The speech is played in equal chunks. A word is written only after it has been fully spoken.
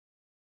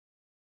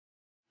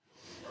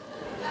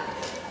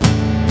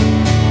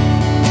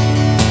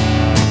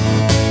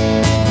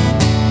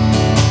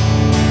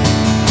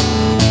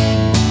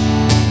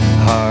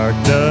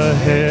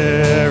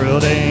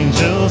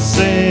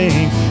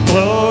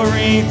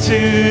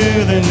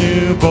to the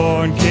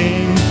newborn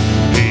King.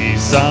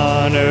 Peace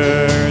on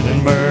earth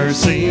and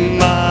mercy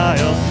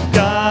mild,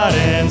 God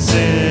and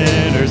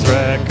sinners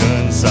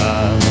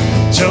reconciled.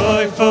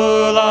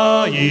 Joyful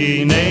all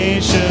ye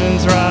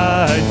nations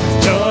rise,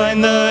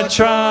 join the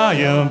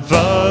triumph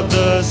of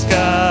the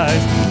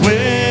skies.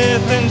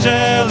 With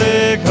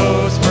angelic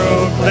hosts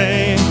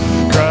proclaim,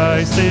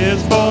 Christ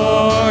is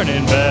born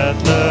in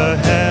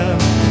Bethlehem.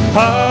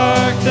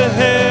 Hark the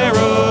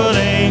herald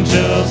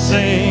angels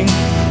sing,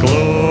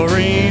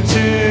 glory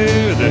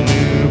to the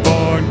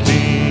newborn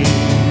King.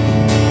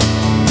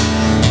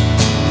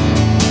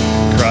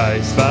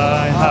 Christ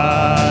by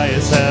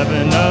highest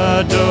heaven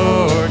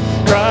adored,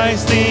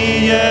 Christ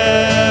the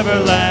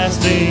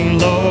everlasting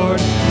Lord.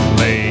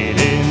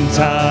 Late in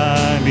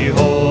time,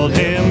 behold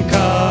him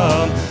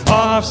come,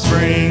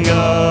 offspring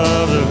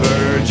of the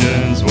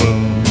Virgin's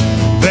womb.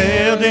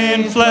 Veiled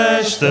in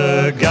flesh,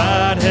 the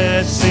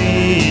Godhead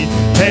seed,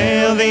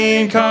 hail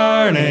the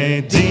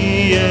incarnate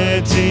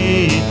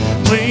deity.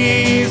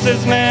 Pleased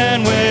as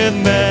man with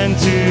men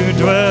to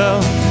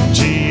dwell,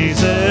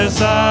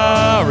 Jesus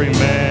our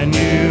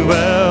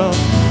Emmanuel.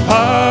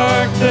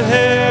 Hark the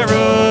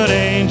herald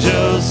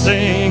angels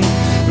sing,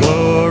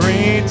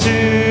 glory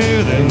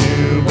to the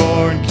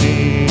newborn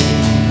King.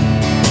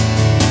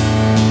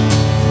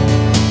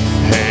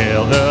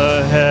 Hail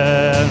the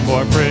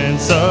heaven-born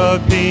Prince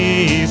of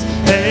Peace,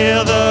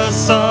 hail the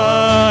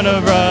Son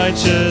of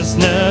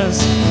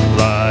Righteousness.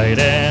 Light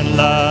and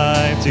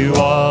life to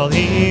all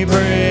he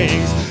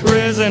brings,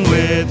 risen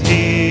with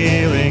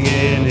healing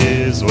in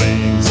his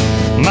wings.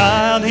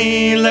 Mild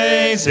he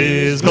lays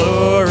his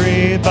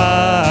glory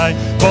by,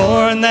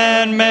 born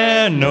that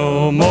man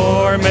no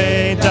more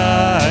may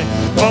die.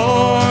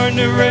 Born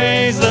to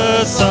raise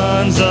the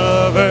sons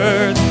of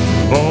earth,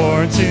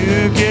 born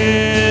to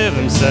give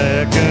them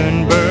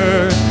second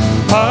birth.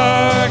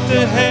 Hark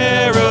the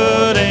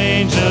herald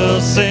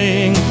angels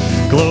sing,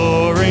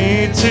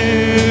 glory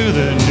to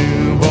the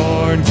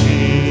newborn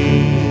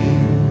King.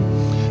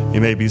 You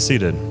may be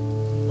seated.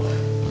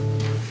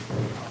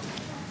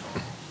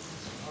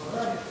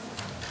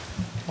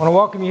 I want to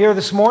welcome you here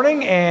this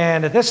morning,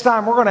 and at this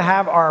time we're going to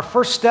have our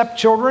First Step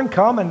children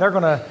come, and they're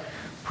going to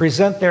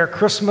present their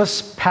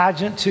Christmas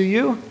pageant to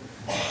you.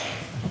 I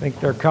think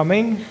they're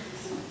coming.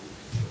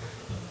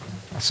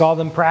 I saw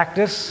them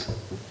practice.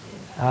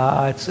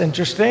 It's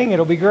interesting.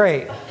 It'll be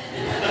great.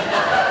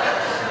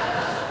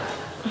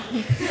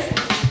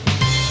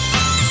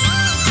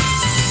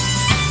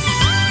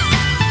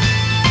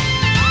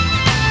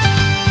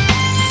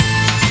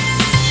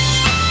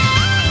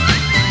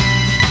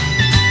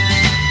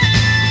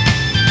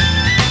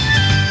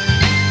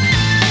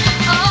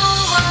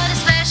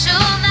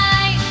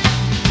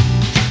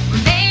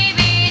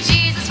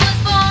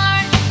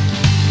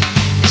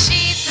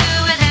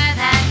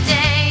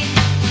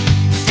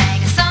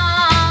 Sang a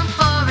song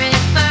for his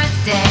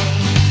birthday.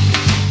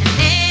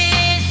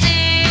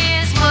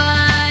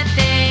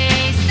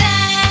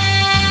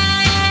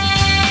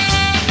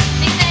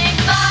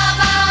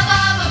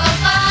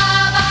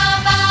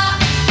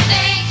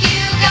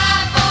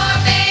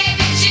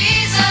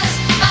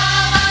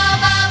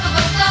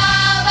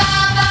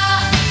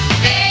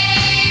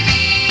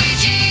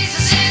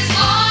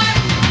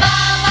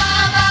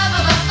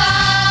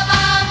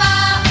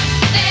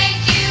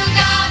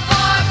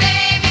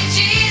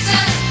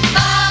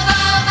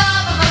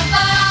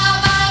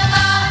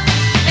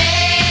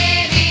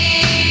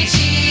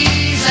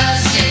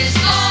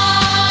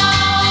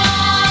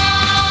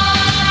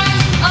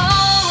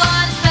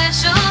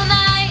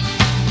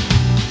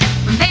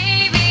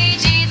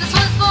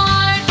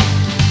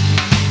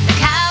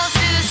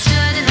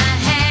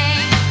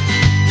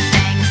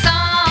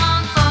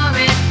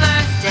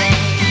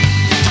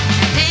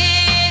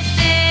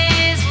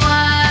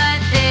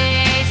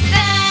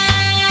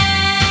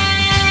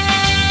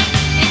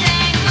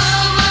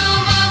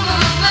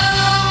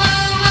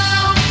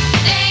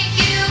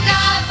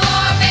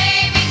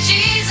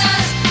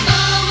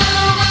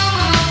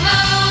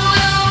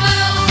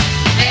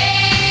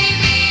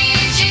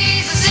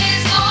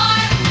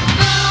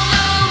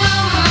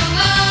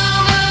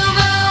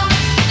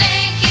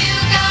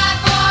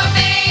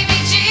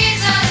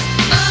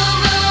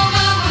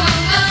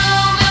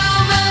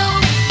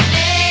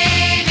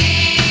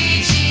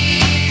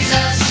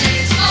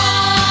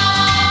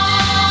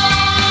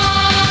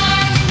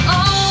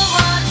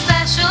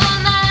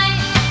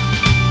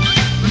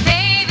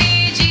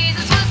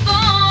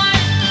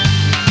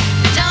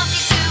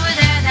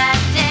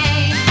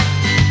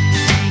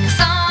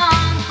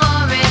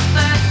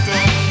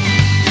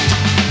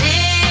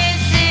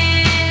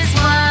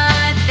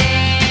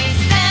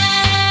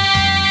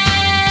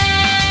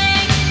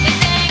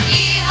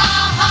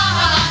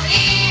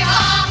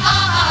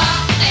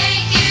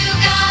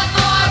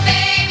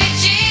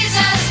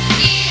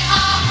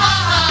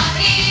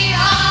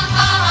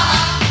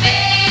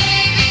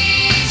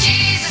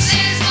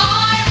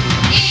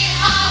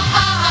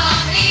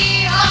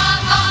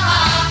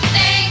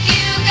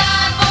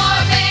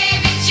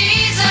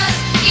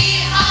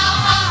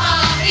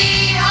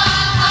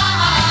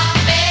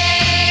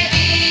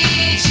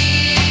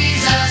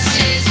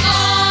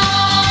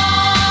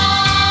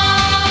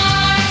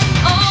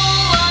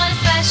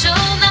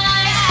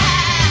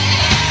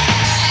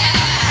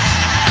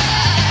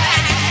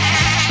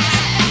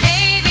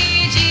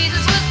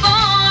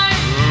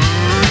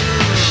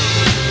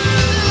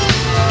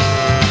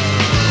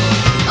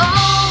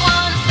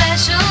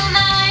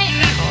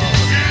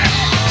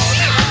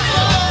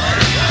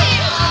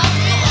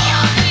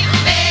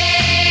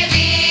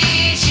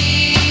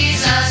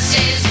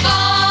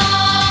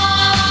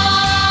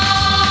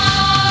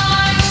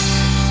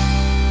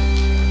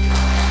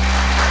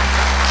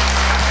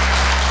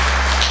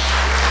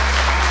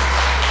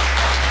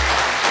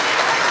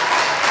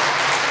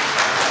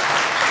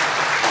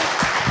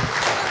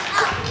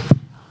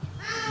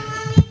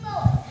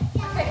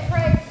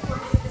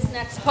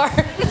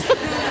 part.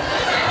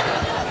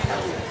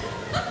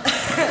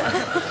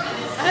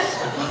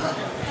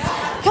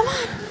 Come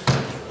on.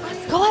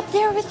 Go up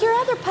there with your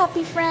other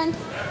puppy friend.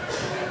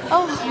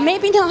 Oh,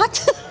 maybe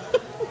not.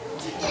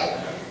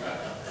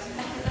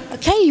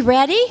 Okay, you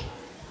ready?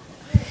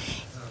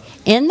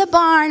 In the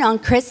barn on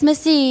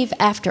Christmas Eve,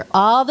 after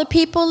all the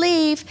people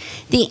leave,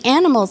 the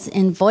animals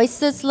in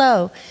voices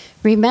low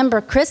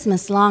remember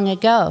Christmas long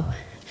ago.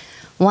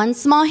 One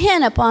small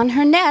hen upon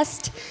her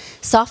nest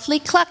softly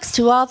clucks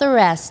to all the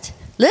rest.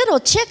 Little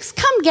chicks,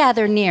 come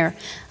gather near.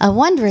 A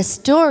wondrous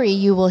story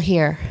you will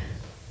hear.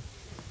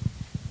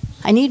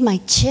 I need my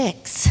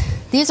chicks.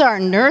 These are our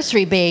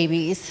nursery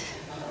babies.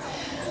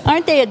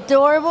 Aren't they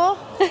adorable?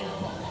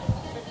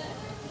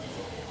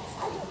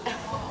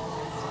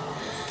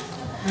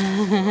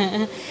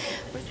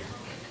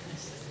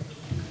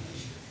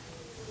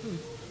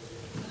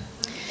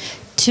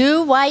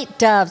 Two white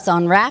doves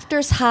on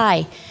rafters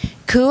high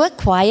coo a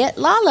quiet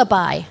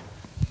lullaby.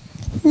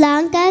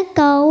 Long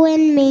ago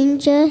in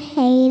manger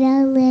hay,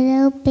 a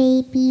little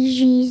baby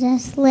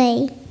Jesus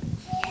lay.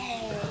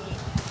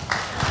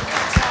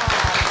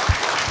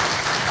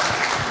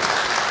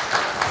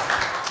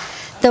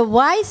 The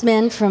wise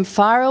men from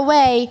far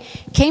away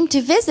came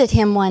to visit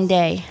him one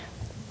day.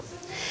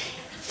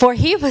 For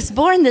he was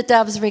born, the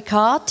doves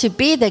recall, to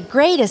be the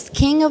greatest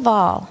king of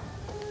all.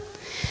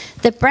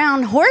 The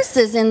brown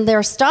horses in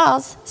their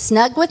stalls,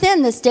 snug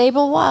within the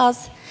stable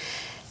walls,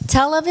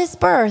 tell of his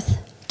birth.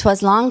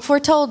 'Twas long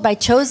foretold by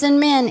chosen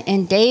men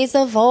in days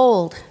of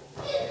old.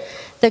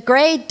 The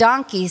gray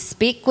donkeys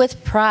speak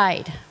with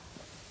pride.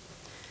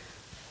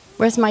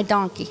 Where's my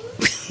donkey?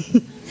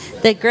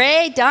 The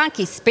gray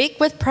donkeys speak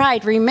with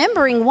pride,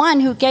 remembering one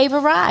who gave a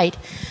ride.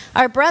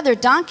 Our brother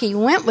donkey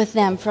went with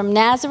them from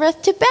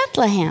Nazareth to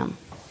Bethlehem.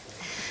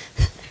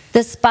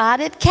 The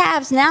spotted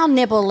calves now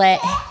nibble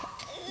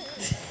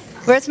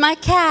Where's my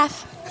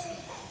calf?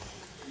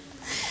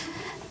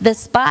 The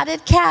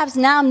spotted calves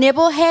now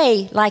nibble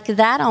hay like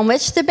that on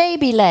which the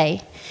baby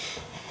lay.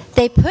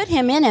 They put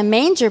him in a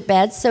manger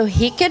bed so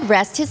he could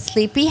rest his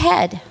sleepy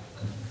head.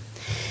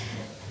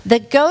 The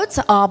goats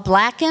all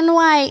black and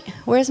white.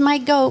 Where's my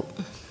goat?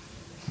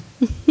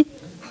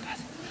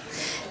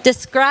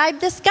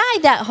 Describe the sky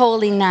that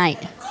holy night.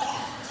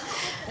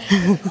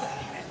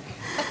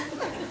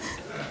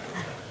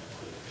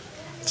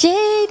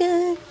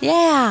 Jada,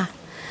 yeah.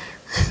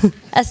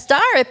 A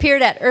star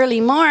appeared at early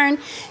morn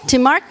to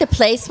mark the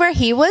place where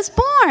he was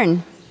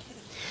born.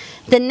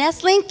 The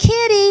nestling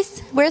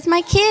kitties, where's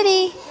my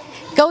kitty?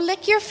 Go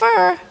lick your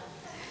fur.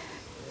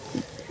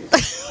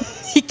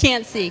 You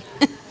can't see.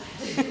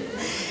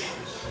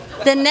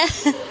 The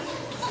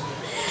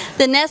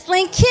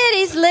nestling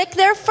kitties lick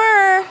their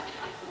fur.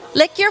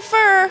 Lick your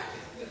fur.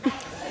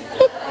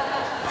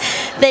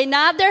 They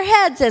nod their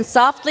heads and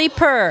softly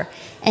purr.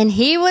 And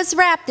he was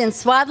wrapped in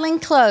swaddling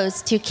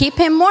clothes to keep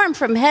him warm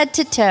from head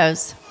to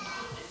toes.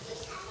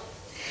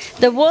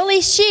 The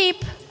woolly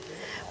sheep,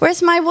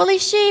 where's my woolly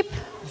sheep?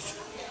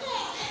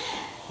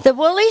 The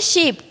woolly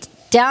sheep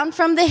down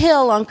from the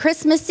hill on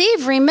Christmas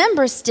Eve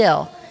remember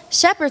still.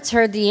 Shepherds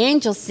heard the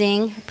angels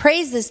sing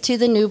praises to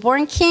the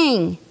newborn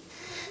king.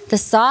 The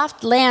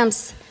soft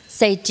lambs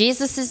say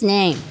Jesus'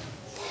 name.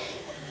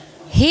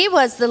 He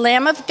was the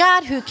Lamb of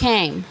God who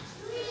came.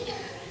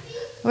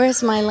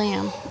 Where's my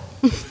lamb?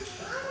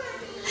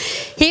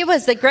 He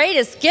was the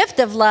greatest gift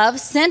of love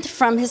sent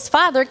from his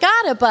Father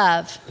God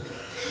above.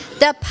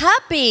 The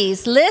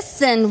puppies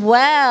listen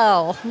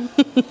well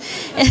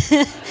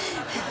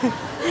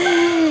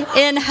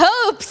in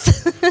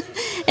hopes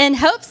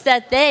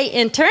that they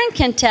in turn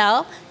can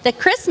tell the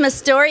Christmas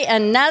story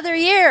another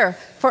year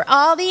for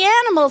all the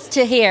animals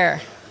to hear.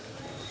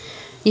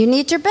 You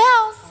need your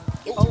bells.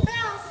 Get your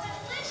bells.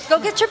 Go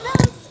get your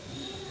bells.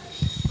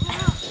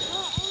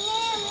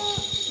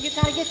 You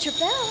gotta get your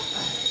bell.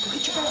 Go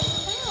get your bell.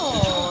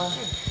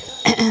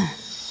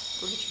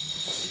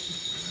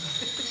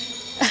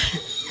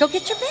 Go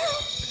get your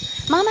bell.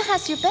 Mama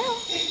has your bell.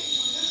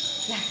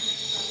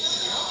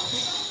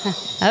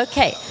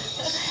 Okay.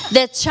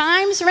 The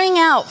chimes ring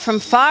out from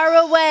far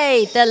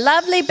away, the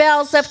lovely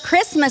bells of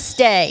Christmas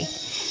Day.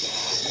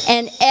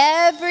 And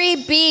every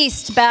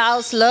beast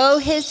bows low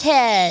his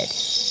head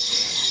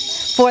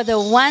for the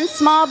one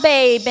small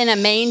babe in a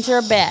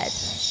manger bed.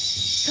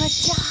 Good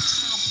job.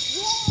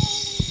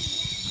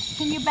 Yay.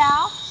 Can you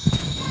bow?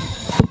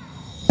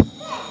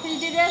 Can you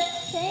do this?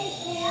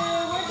 Thank you.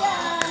 We're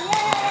done.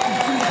 Yay.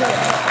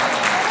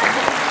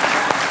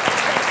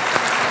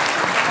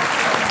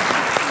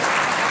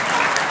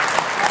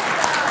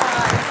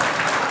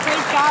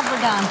 Praise God,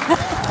 we're done.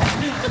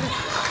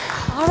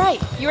 All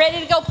right, you ready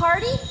to go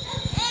party?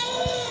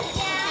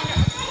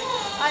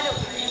 I don't.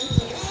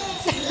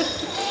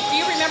 Do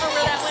you remember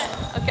where that went?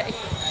 Okay.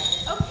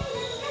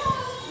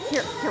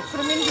 Here, put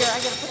them in here. I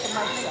gotta put the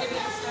mics up.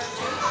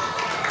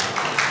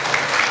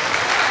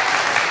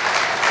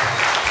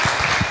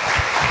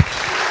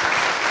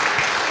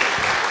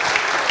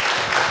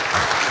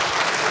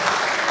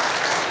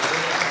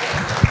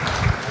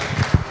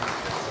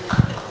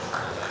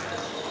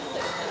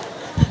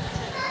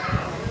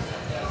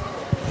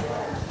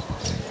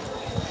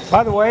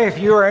 By the way, if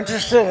you are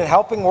interested in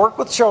helping work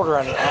with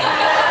children,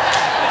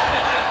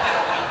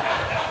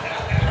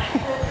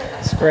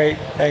 it's great.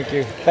 Thank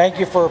you. Thank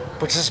you for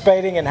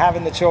participating and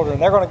having the children.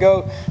 They're going to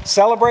go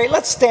celebrate.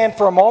 Let's stand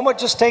for a moment.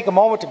 Just take a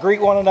moment to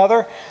greet one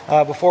another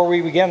before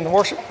we begin the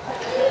worship.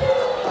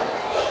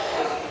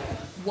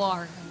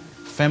 War,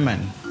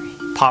 famine,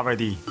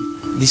 poverty,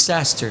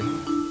 disaster,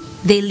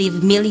 they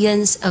leave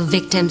millions of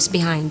victims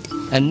behind.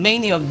 and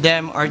many of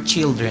them are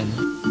children.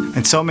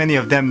 and so many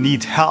of them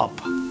need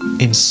help.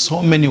 In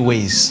so many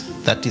ways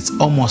that it's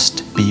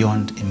almost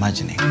beyond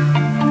imagining.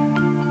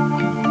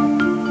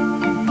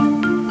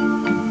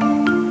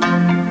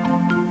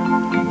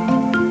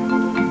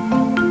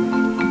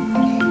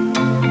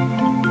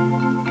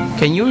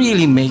 Can you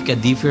really make a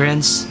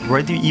difference?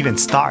 Where do you even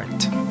start?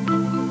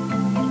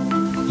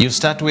 You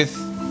start with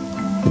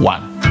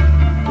 1.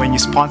 When you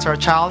sponsor a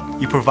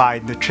child, you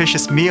provide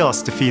nutritious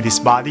meals to feed his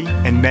body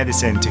and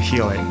medicine to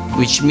heal it.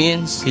 Which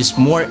means he's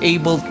more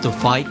able to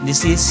fight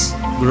disease,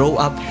 grow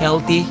up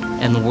healthy,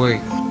 and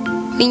work.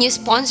 When you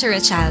sponsor a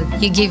child,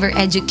 you give her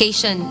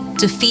education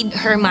to feed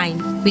her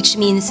mind, which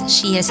means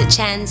she has a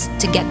chance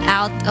to get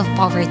out of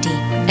poverty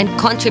and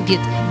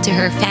contribute to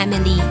her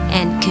family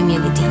and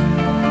community.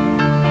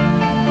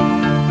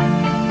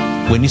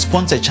 When you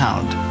sponsor a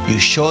child, you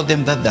show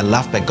them that they're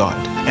loved by God.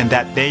 And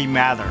that they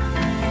matter.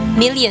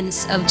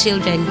 Millions of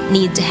children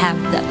need to have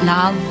that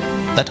love,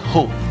 That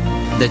hope.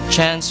 The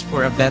chance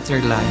for a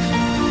better life.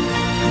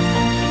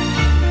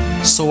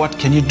 So what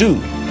can you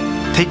do?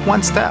 Take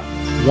one step.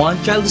 One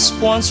child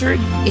sponsored?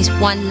 is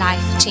one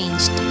life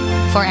changed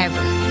forever.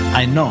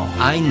 I know.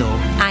 I know.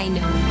 I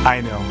know.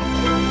 I know.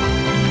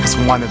 Because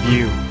one of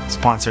you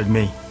sponsored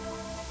me.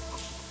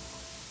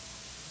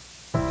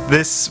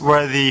 These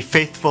were the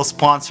faithful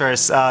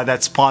sponsors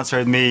that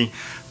sponsored me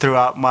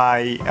throughout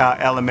my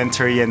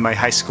elementary and my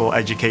high school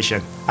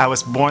education. I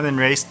was born and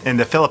raised in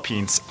the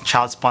Philippines.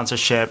 Child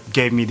sponsorship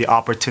gave me the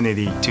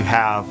opportunity to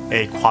have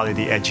a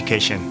quality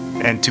education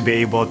and to be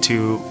able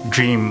to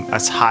dream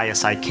as high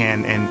as I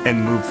can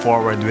and move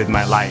forward with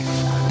my life.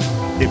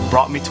 It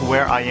brought me to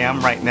where I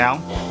am right now.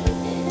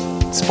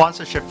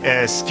 Sponsorship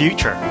is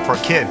future for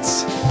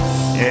kids.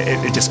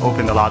 It just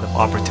opened a lot of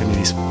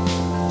opportunities.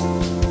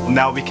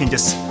 Now we can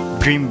just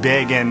dream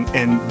big and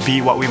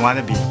be what we want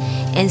to be.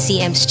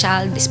 NCM's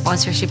child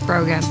sponsorship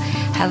program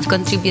have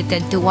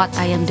contributed to what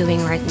I am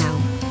doing right now,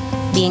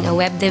 being a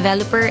web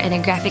developer and a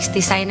graphics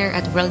designer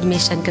at World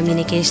Mission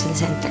Communication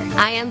Center.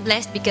 I am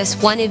blessed because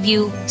one of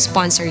you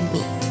sponsored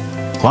me.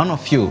 One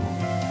of you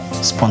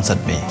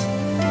sponsored me.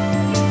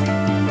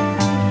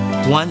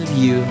 One of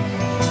you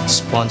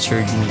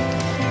sponsored me.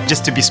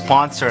 Just to be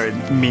sponsored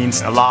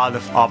means a lot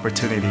of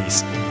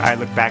opportunities. I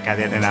look back at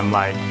it and I'm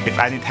like, if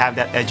I didn't have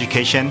that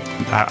education,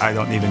 I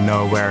don't even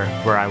know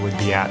where I would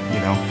be at, you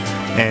know.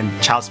 And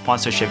child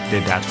sponsorship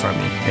did that for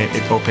me.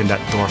 It opened that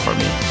door for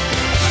me.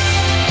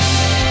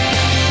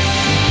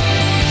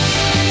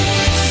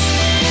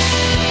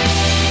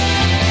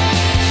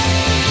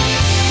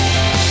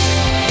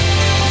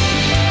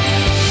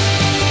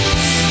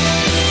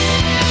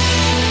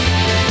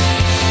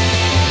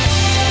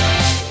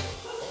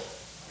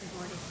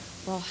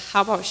 Well,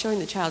 how about showing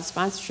the child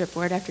sponsorship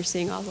board after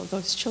seeing all of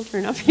those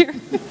children up here?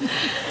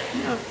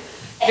 No,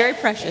 very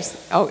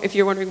precious. Oh, if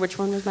you're wondering which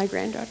one was my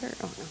granddaughter?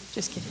 Oh, no,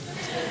 just kidding.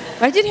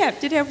 But I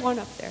did have one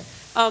up there.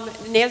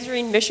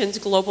 Nazarene Missions,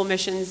 Global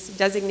Missions,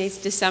 designates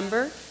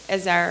December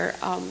as our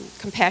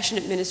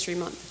Compassionate Ministry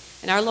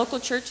Month. And our local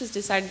church has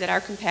decided that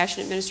our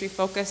Compassionate Ministry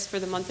focus for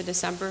the month of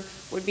December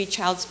would be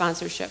child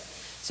sponsorship.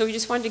 So we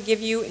just wanted to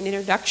give you an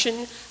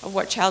introduction of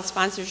what child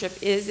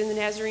sponsorship is in the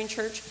Nazarene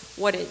Church,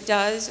 what it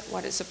does,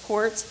 what it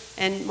supports,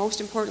 and most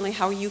importantly,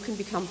 how you can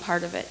become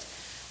part of it.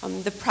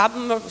 The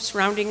problem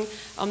surrounding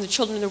the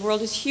children in the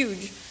world is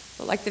huge,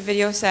 but like the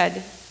video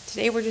said,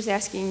 today we're just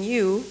asking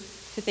you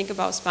to think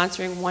about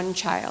sponsoring one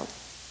child.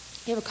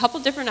 You have a couple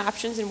different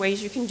options and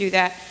ways you can do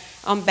that.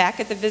 Back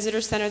at the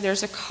visitor center,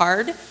 there's a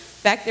card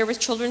back there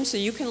with children, so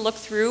you can look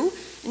through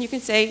and you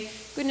can say,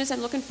 goodness,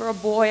 I'm looking for a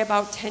boy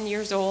about 10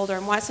 years old, or I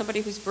want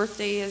somebody whose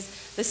birthday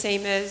is the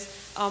same as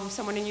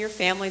someone in your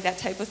family, that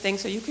type of thing.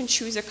 So you can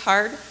choose a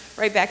card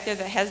right back there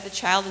that has the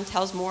child and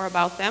tells more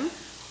about them.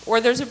 Or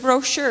there's a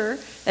brochure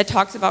that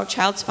talks about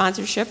child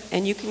sponsorship,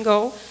 and you can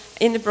go,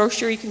 in the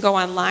brochure you can go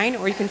online,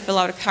 or you can fill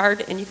out a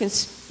card and you can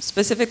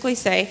specifically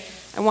say,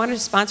 I want to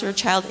sponsor a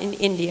child in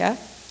India,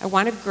 I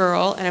want a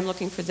girl, and I'm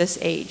looking for this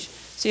age.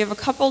 So you have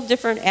a couple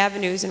different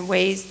avenues and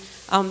ways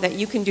that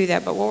you can do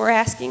that. But what we're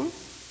asking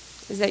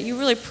is that you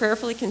really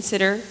prayerfully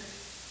consider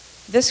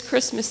this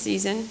Christmas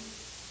season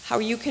how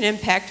you can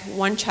impact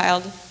one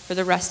child for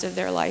the rest of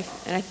their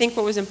life. And I think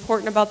what was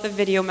important about the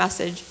video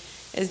message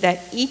is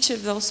that each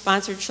of those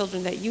sponsored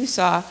children that you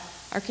saw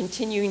are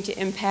continuing to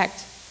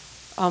impact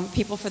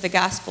people for the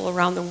gospel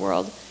around the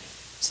world.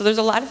 So there's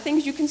a lot of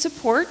things you can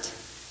support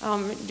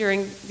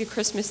during the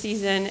Christmas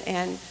season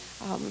and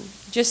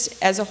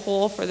just as a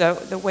whole for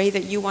the way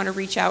that you want to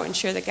reach out and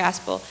share the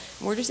gospel.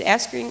 And we're just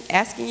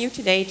asking you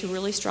today to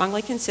really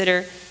strongly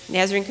consider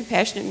Nazarene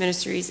Compassionate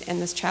Ministries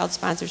and this child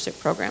sponsorship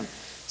program.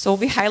 So we'll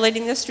be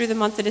highlighting this through the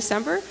month of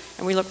December,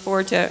 and we look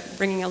forward to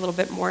bringing a little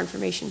bit more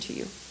information to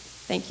you.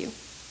 Thank you.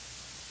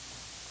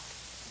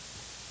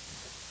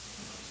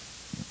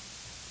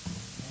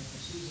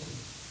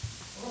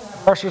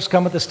 Ushers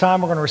come at this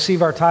time. We're going to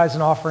receive our tithes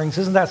and offerings.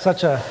 Isn't that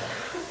such a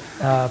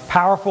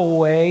powerful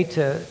way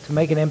to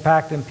make an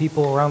impact in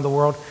people around the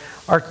world?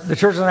 The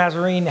Church of the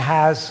Nazarene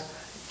has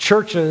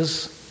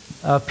churches,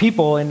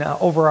 people in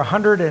over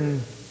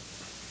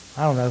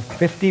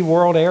 50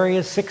 world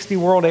areas, 60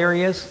 world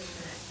areas.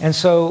 And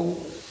so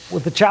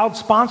with the child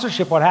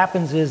sponsorship, what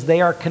happens is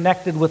they are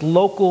connected with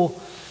local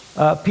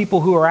people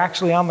who are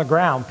actually on the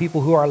ground,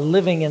 people who are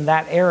living in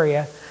that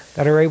area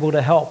that are able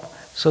to help.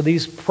 So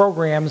these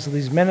programs,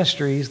 these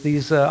ministries,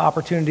 these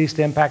opportunities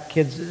to impact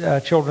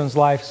children's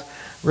lives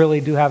really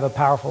do have a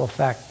powerful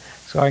effect.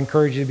 So I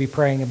encourage you to be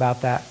praying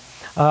about that.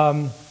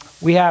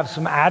 We have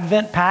some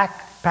Advent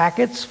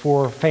packets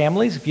for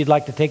families, if you'd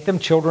like to take them,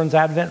 children's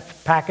Advent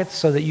packets,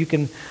 so that you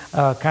can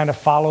kind of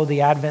follow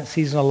the Advent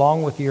season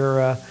along with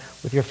your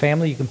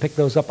family. You can pick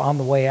those up on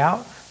the way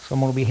out.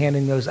 Someone will be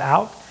handing those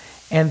out.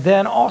 And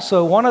then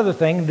also, one other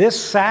thing, this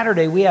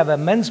Saturday we have a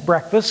men's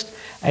breakfast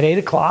at 8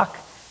 o'clock.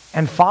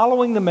 And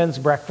following the men's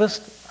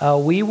breakfast,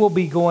 we will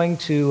be going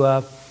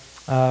to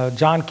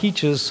John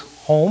Keach's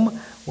home,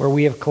 where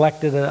we have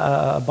collected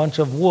a bunch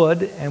of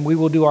wood, and we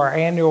will do our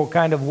annual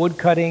kind of wood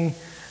cutting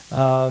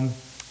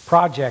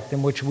project,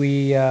 in which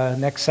we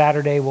next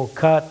Saturday will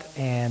cut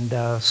and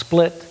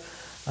split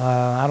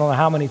I don't know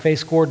how many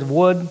face cords of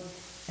wood,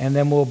 and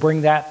then we'll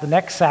bring that the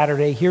next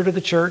Saturday here to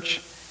the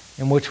church,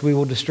 in which we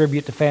will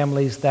distribute to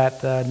families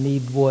that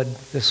need wood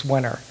this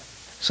winter.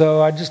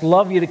 So I just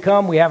love you to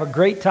come. We have a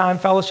great time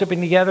fellowshipping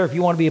together. If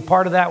you want to be a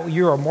part of that,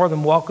 you are more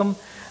than welcome.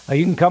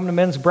 You can come to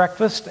men's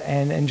breakfast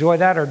and enjoy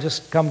that, or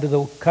just come to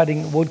the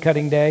wood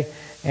cutting day,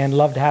 and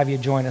love to have you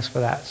join us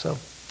for that. So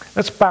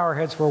let's bow our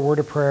heads for a word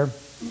of prayer.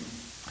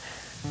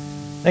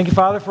 Thank you,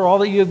 Father, for all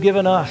that you have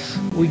given us.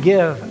 We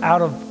give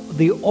out of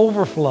the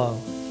overflow.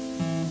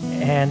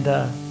 And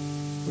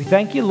we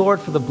thank you, Lord,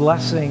 for the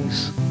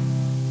blessings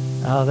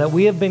that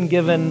we have been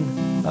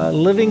given,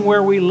 living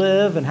where we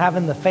live and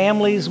having the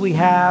families we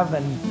have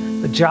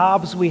and the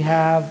jobs we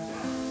have.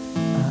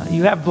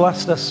 You have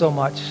blessed us so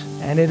much,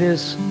 and it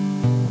is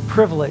a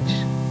privilege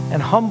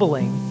and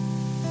humbling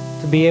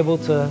to be able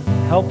to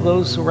help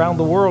those around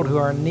the world who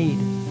are in need.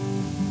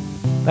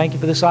 Thank you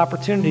for this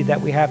opportunity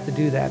that we have to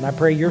do that, and I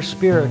pray your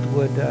Spirit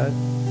would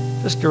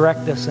just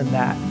direct us in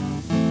that.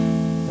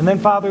 And then,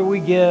 Father,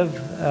 we give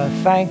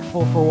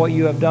thankful for what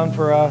you have done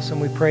for us, and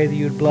we pray that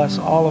you would bless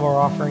all of our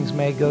offerings.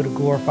 May it go to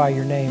glorify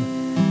your name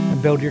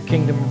and build your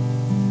kingdom.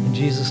 In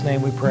Jesus'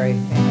 name we pray.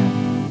 Amen.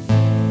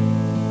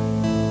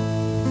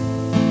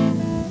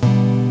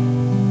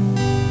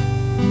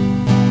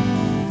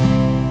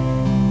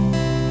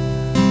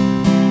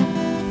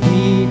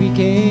 He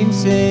became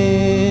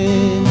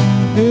sin,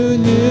 who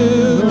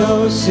knew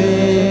no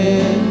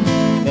sin,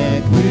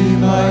 that we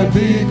might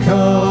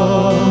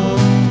become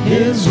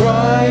his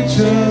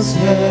righteousness.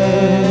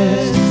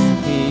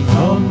 He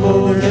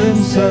humbled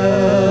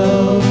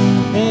himself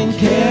and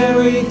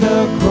carried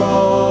the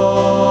cross.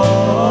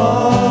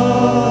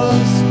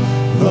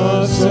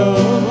 Love so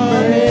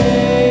amazing,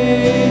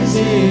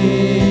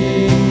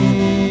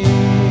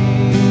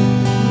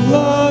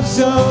 love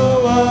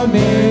so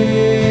amazing.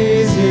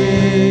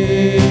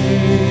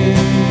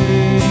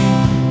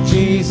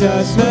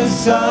 Jesus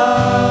Messiah,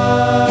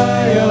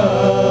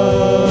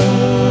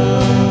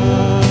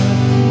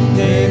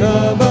 name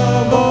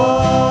above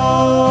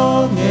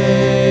all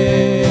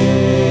names,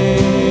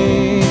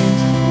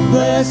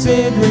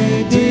 blessed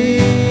Redeemer,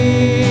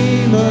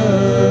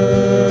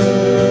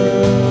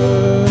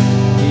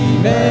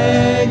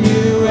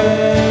 Emmanuel,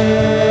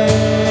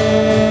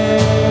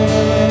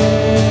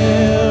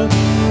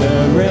 the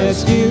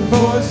rescue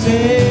for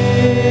sinners,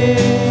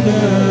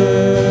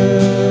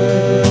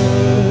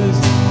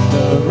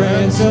 the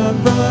ransom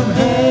from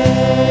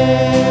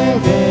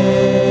heaven,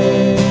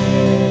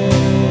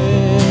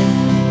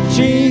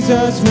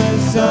 Jesus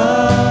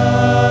Messiah,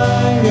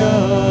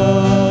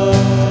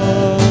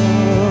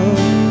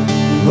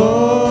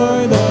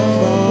 Lord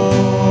of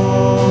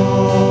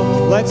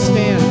all. Let's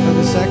stand for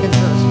the second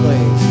verse,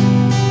 please.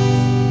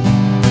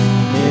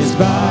 His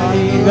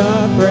body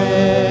the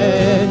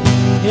bread,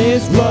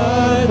 his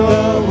blood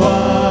the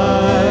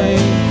wine,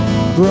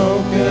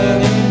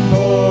 broken and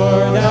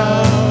poured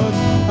out,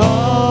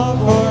 all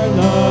for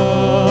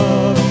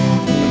love.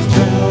 His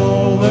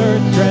shoulder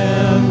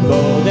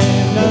trembled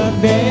and the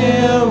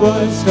veil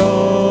was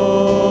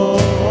torn.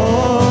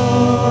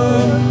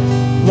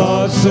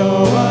 Love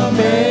so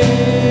amazing,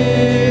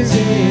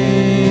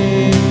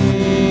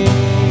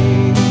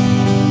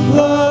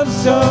 love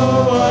so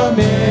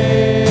amazing.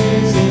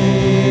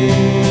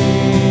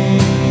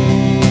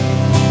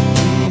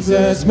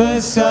 Jesus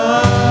Messiah,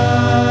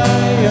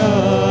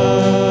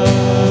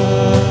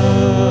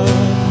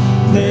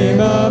 name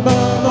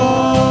above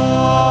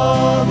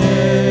all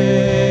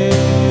names,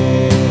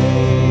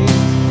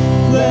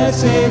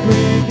 blessed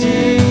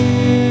Redeemer,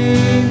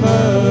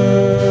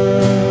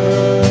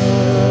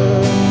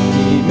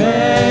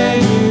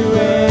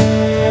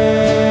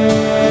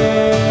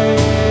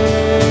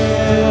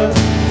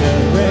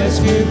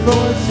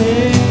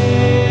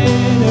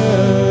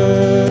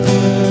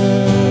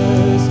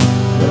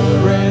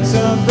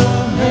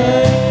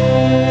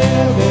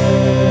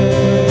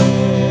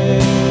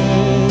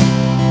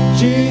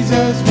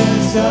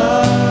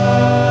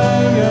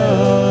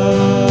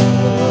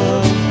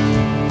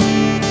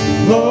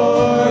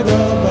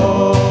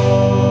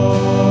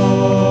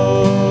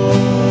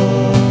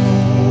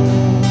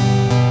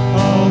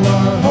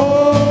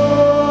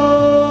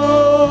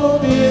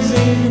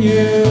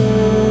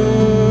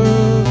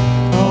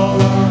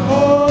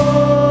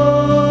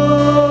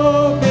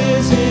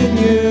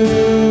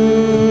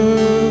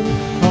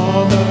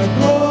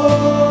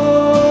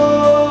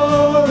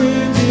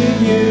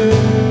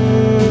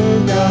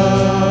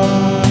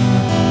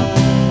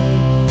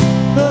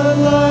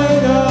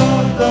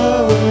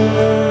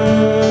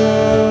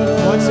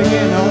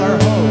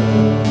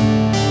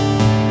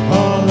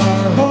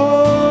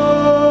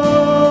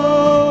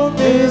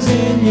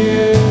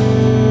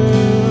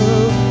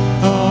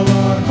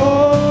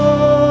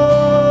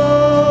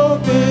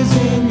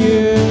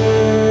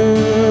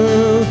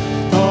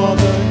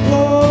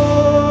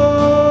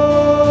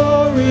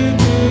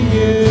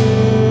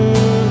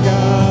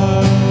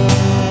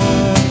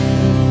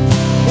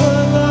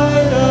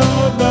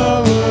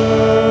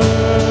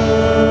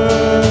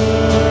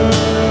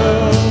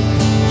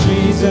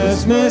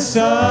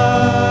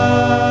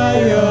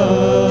 Messiah,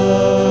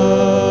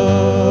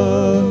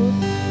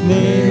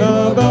 name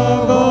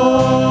above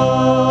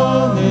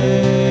all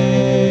names,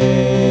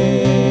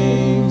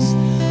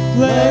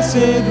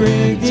 blessed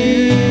Redeemer,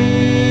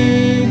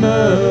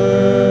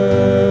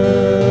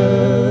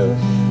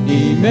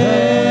 Emmanuel,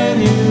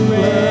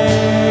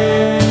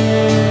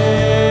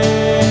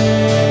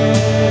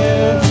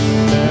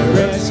 the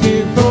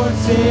rescue for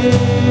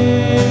sinners,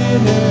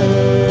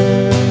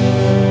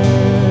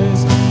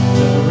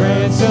 the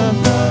ransom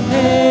from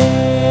heaven,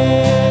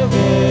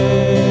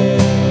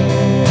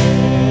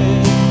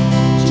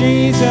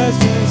 Jesus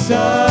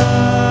Messiah,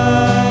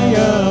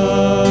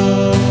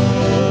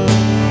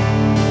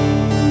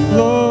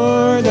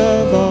 Lord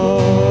of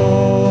all,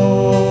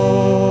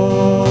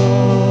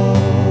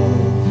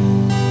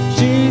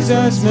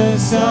 Jesus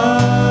Messiah,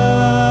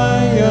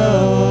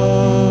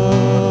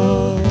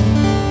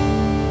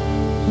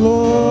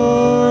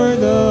 Lord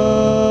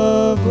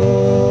of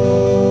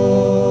all.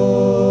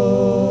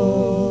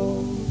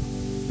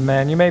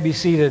 Man, you may be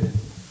seated.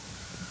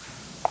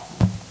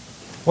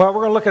 Well,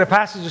 we're going to look at a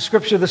passage of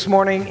Scripture this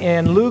morning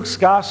in Luke's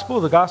Gospel,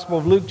 the Gospel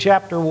of Luke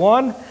chapter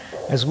 1,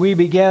 as we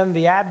begin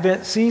the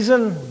Advent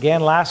season.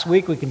 Again, last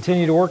week we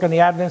continue to work on the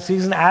Advent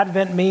season.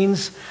 Advent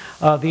means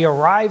the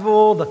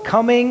arrival, the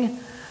coming.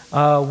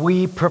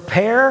 We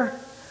prepare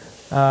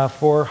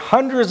for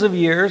hundreds of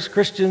years.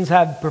 Christians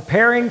have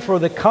preparing for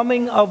the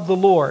coming of the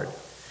Lord,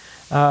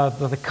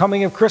 the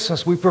coming of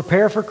Christmas. We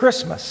prepare for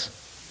Christmas.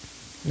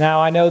 Now,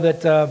 I know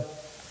that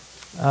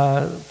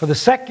for the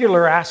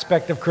secular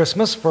aspect of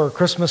Christmas, for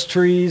Christmas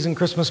trees and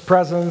Christmas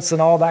presents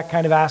and all that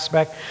kind of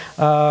aspect,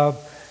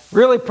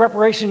 really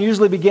preparation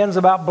usually begins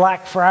about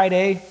Black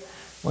Friday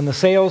when the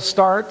sales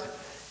start.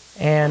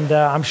 And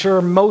I'm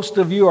sure most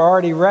of you are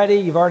already ready.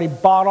 You've already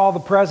bought all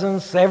the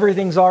presents.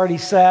 Everything's already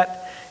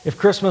set. If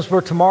Christmas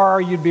were tomorrow,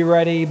 you'd be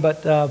ready.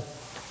 But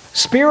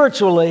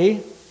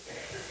spiritually,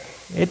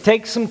 it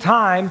takes some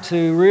time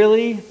to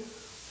really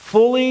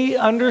fully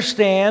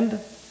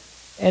understand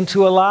and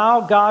to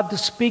allow God to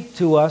speak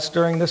to us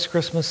during this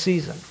Christmas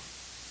season.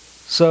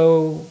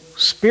 So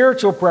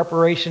spiritual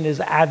preparation is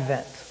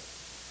Advent,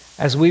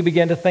 as we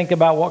begin to think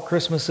about what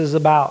Christmas is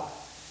about,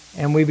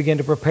 and we begin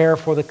to prepare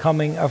for the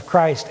coming of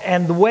Christ.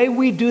 And the way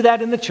we do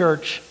that in the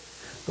church,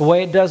 the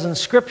way it does in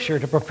Scripture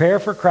to prepare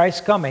for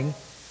Christ's coming,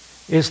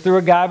 is through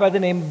a guy by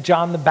the name of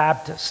John the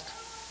Baptist.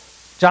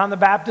 John the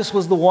Baptist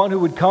was the one who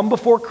would come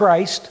before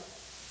Christ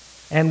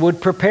and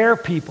would prepare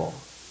people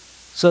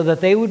so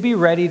that they would be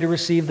ready to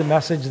receive the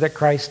message that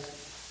Christ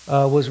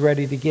was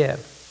ready to give.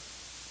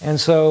 And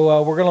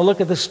so we're going to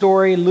look at the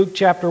story, Luke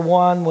chapter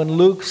 1, when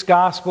Luke's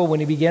gospel, when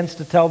he begins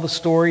to tell the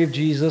story of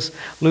Jesus.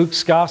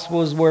 Luke's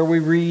gospel is where we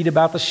read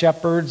about the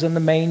shepherds and the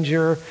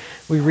manger.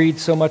 We read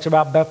so much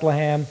about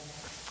Bethlehem.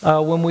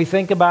 When we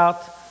think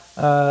about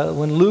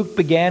when Luke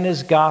began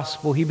his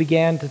gospel, he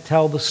began to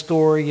tell the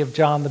story of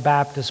John the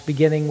Baptist,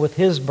 beginning with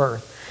his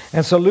birth.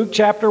 And so Luke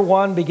chapter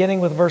 1, beginning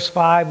with verse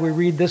 5, we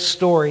read this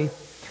story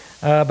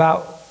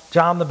about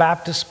John the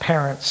Baptist's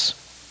parents.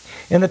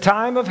 In the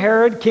time of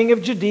Herod, king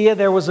of Judea,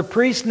 there was a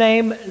priest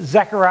named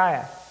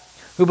Zechariah,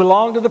 who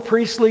belonged to the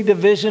priestly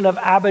division of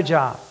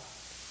Abijah.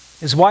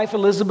 His wife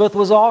Elizabeth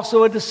was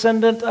also a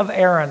descendant of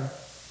Aaron.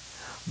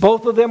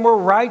 Both of them were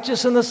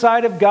righteous in the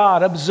sight of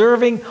God,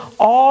 observing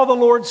all the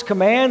Lord's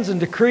commands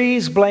and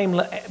decrees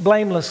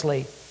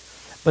blamelessly.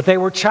 But they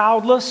were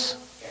childless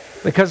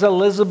because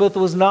Elizabeth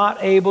was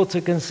not able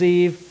to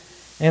conceive,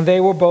 and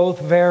they were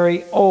both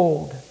very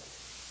old.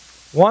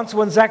 Once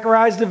when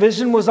Zechariah's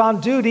division was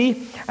on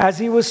duty,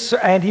 he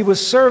was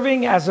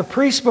serving as a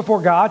priest before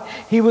God,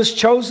 he was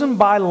chosen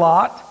by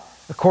lot,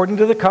 according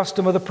to the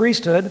custom of the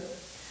priesthood,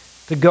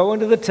 to go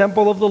into the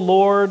temple of the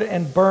Lord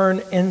and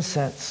burn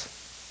incense.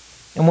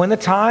 And when the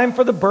time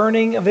for the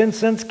burning of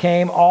incense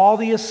came, all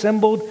the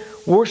assembled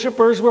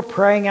worshipers were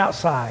praying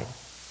outside.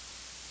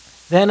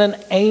 Then an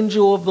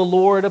angel of the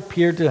Lord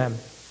appeared to him,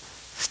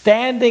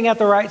 standing at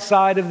the right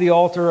side of the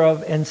altar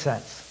of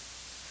incense.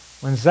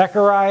 When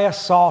Zechariah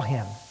saw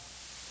him,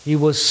 he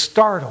was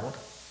startled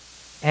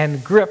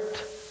and gripped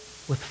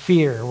with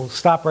fear. We'll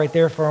stop right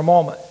there for a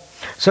moment.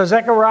 So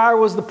Zechariah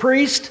was the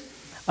priest.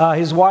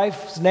 His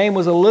wife's name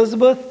was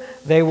Elizabeth.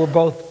 They were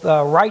both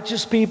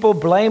righteous people,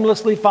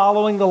 blamelessly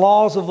following the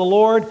laws of the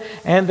Lord,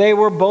 and they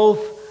were both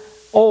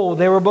old.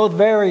 They were both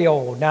very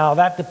old. Now,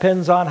 that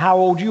depends on how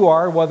old you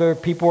are, whether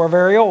people are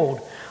very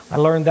old. I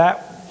learned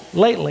that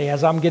lately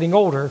as I'm getting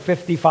older.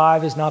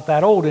 55 is not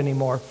that old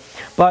anymore.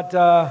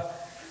 But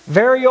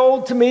very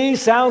old to me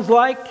sounds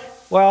like,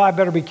 well, I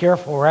better be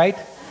careful, right?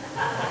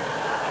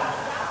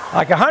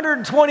 Like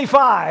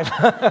 125.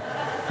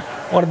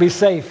 Want to be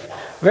safe.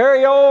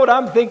 Very old,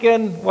 I'm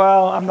thinking,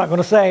 well, I'm not going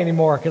to say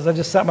anymore because I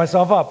just set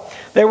myself up.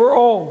 They were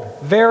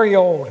old, very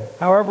old,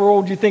 however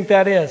old you think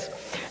that is.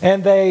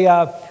 And they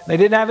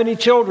didn't have any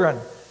children.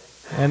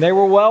 And they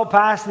were well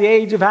past the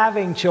age of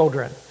having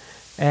children.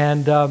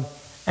 And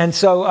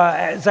so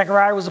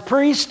Zechariah was a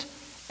priest,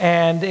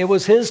 and it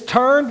was his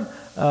turn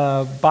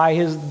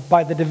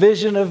by the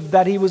division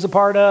that he was a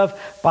part of,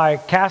 by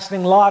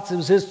casting lots. It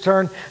was his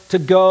turn to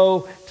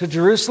go to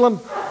Jerusalem.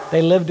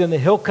 They lived in the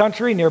hill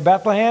country near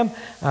Bethlehem,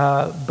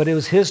 but it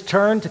was his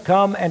turn to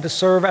come and to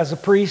serve as a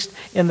priest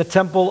in the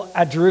temple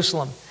at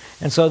Jerusalem.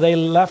 And so they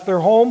left their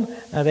home.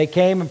 They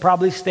came and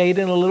probably stayed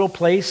in a little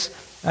place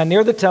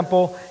near the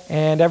temple.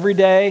 And every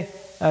day,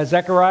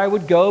 Zechariah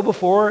would go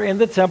before in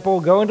the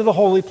temple, go into the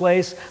holy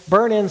place,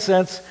 burn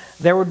incense.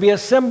 There would be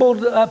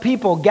assembled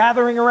people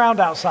gathering around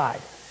outside,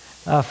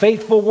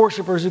 faithful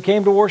worshipers who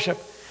came to worship.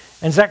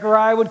 And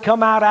Zechariah would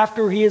come out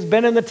after he has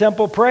been in the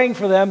temple praying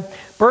for them,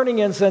 burning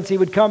incense. He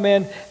would come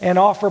in and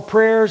offer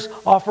prayers,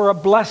 offer a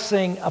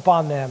blessing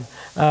upon them.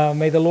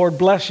 May the Lord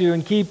bless you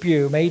and keep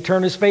you. May he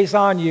turn his face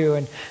on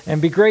you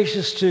and be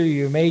gracious to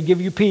you. May he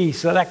give you peace,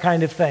 so that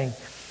kind of thing.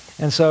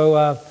 And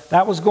so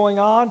that was going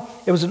on.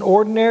 It was an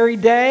ordinary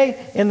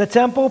day in the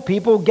temple.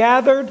 People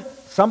gathered,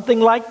 something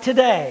like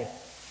today.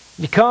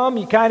 You come,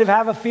 you kind of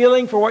have a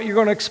feeling for what you're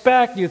going to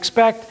expect. You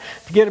expect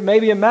to get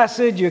maybe a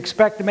message. You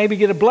expect to maybe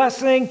get a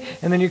blessing.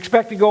 And then you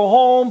expect to go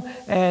home.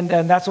 And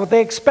that's what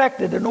they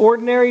expected. An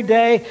ordinary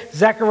day.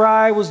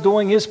 Zechariah was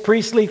doing his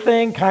priestly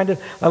thing, kind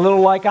of a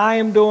little like I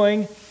am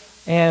doing.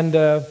 And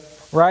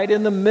right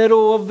in the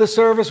middle of the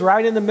service,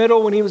 right in the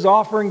middle when he was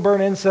offering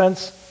burnt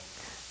incense,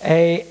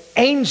 an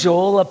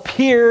angel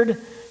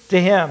appeared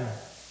to him.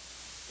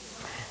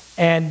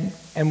 And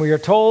we are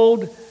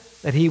told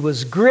that he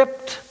was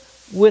gripped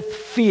with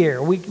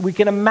fear. We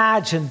can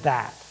imagine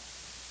that.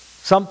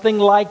 Something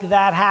like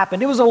that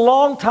happened. It was a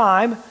long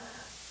time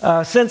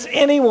since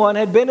anyone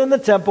had been in the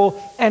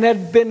temple and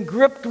had been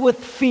gripped with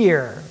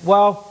fear.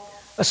 Well,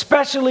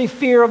 especially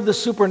fear of the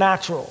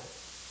supernatural.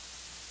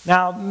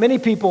 Now, many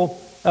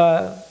people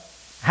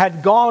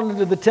had gone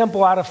into the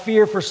temple out of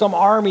fear for some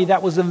army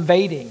that was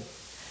invading.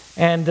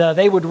 And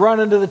they would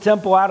run into the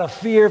temple out of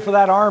fear for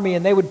that army,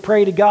 and they would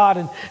pray to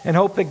God and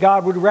hope that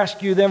God would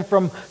rescue them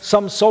from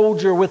some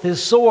soldier with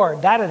his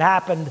sword. That had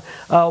happened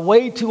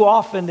way too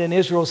often in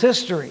Israel's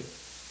history.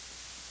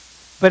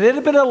 But it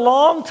had been a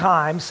long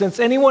time since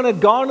anyone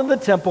had gone to the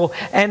temple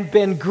and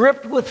been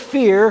gripped with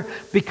fear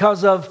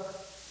because of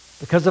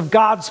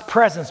God's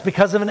presence,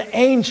 because of an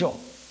angel.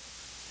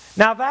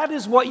 Now that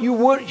is what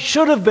you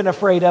should have been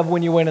afraid of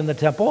when you went in the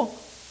temple.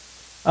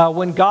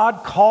 When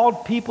God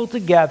called people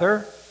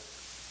together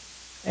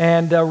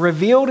and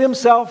revealed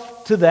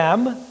himself to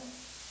them,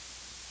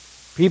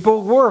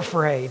 people were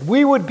afraid.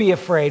 We would be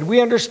afraid.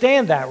 We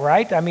understand that,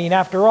 right? I mean,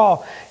 after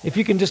all, if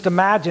you can just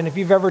imagine, if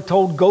you've ever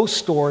told ghost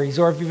stories,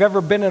 or if you've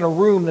ever been in a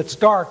room that's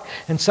dark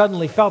and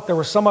suddenly felt there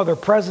was some other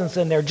presence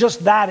in there,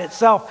 just that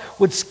itself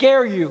would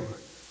scare you.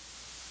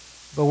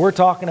 But we're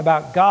talking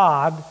about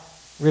God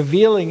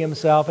revealing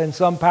himself in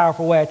some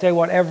powerful way. I tell you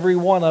what, every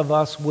one of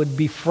us would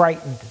be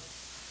frightened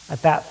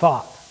at that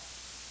thought.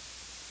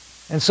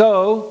 And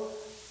so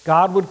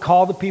God would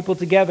call the people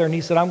together, and he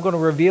said, I'm going to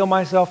reveal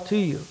myself to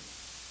you.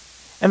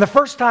 And the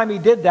first time he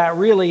did that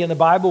really in the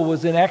Bible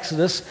was in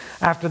Exodus.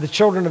 After the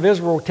children of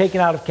Israel were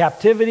taken out of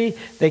captivity,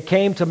 they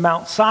came to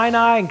Mount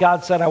Sinai, and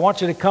God said, I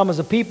want you to come as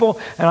a people,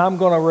 and I'm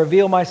going to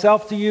reveal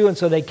myself to you. And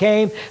so they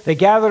came, they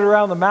gathered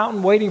around the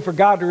mountain waiting for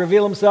God to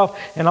reveal himself,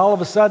 and all of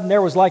a sudden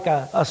there was like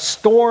a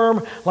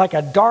storm, like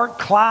a dark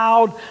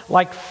cloud,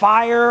 like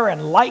fire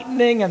and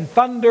lightning and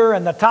thunder,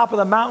 and the top of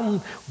the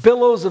mountain,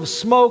 billows of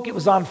smoke. It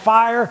was on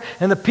fire,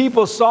 and the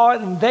people saw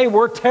it, and they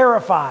were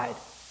terrified.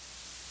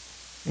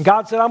 And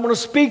God said, I'm going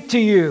to speak to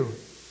you.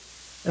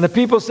 And the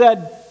people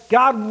said,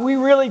 God, we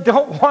really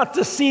don't want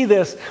to see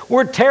this.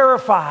 We're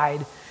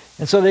terrified.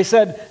 And so they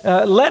said,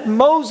 let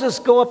Moses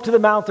go up to the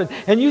mountain,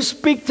 and you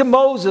speak to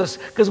Moses,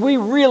 because we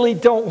really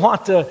don't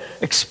want to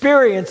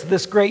experience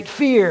this great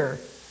fear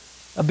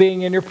of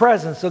being in your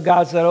presence. So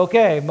God said,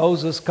 okay,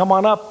 Moses, come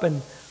on up,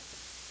 and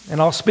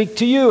I'll speak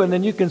to you, and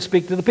then you can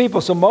speak to the people.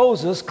 So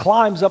Moses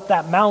climbs up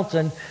that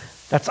mountain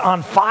that's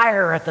on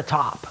fire at the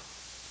top.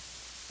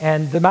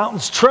 And the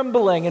mountain's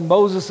trembling, and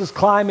Moses is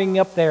climbing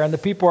up there, and the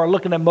people are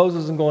looking at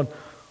Moses and going,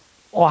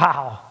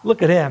 wow,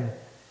 look at him.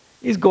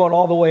 He's going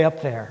all the way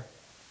up there.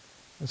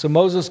 And so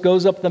Moses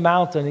goes up the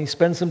mountain, he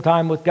spends some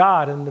time with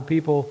God, and the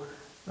people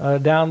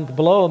down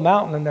below the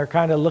mountain, and they're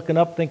kind of looking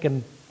up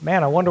thinking,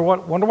 man, I wonder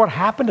what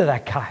happened to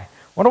that guy.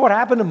 Wonder what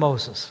happened to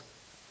Moses.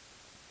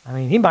 I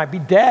mean, he might be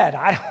dead.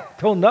 I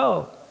don't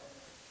know.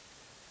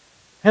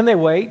 And they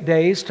wait.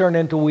 Days turn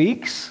into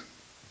weeks.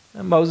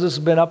 And Moses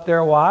has been up there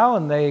a while,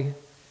 and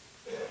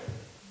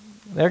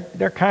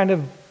they're kind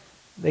of,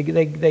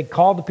 they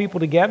call the people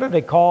together.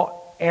 They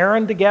call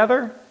Aaron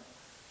together,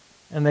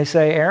 and they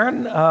say,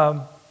 Aaron,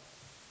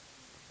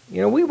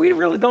 we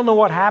really don't know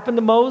what happened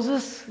to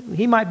Moses.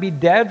 He might be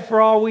dead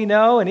for all we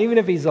know, and even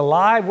if he's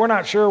alive, we're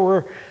not sure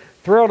we're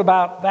thrilled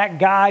about that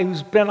guy who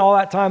spent all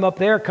that time up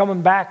there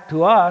coming back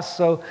to us.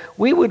 So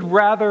we would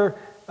rather,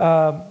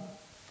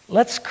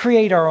 let's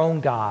create our own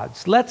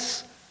gods.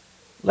 Let's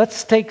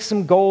take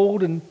some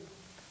gold and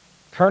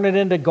turn it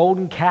into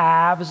golden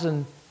calves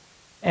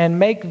and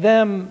make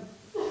them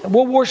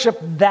we'll worship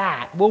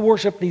that. We'll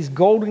worship these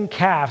golden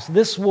calves.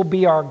 This will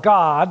be our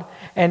God.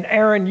 And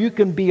Aaron, you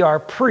can be our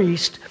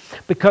priest,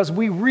 because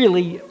we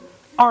really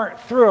aren't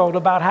thrilled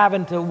about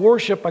having to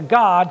worship a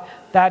God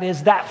that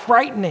is that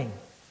frightening.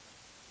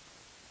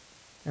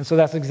 And so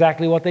that's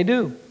exactly what they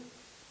do.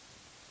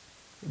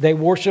 They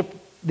worship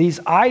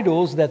these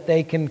idols that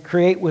they can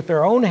create with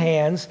their own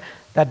hands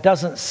that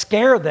doesn't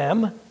scare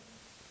them,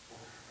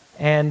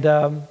 and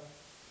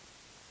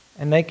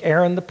make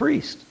Aaron the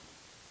priest.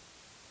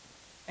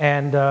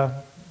 And,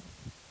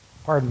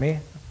 pardon me,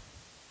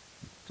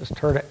 just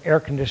heard an air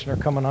conditioner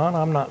coming on.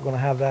 I'm not going to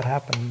have that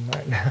happen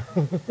right now.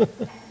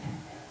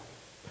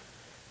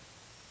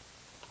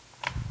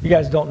 You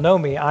guys don't know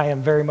me. I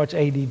am very much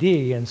ADD,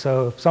 and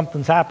so if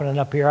something's happening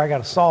up here, I got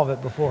to solve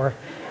it before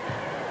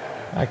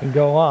I can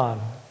go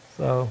on.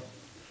 So,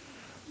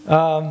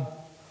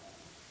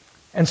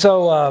 and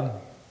so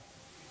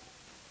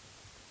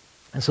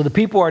the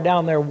people are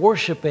down there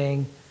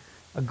worshiping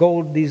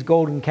these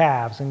golden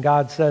calves, and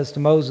God says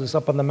to Moses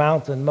up on the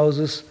mountain,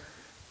 Moses,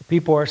 the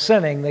people are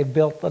sinning. They've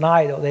built an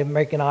idol. They're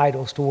making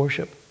idols to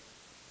worship.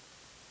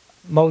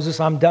 Moses,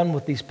 I'm done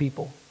with these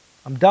people.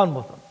 I'm done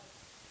with them.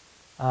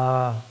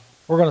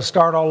 We're going to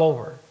start all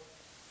over.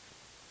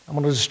 I'm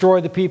going to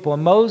destroy the people.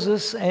 And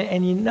Moses,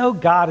 and you know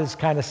God is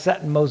kind of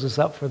setting Moses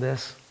up for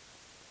this.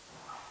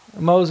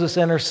 Moses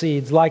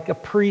intercedes like a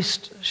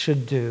priest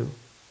should do.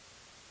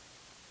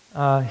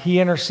 He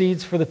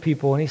intercedes for the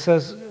people, and he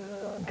says,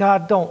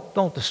 God,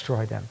 don't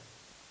destroy them.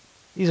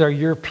 These are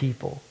your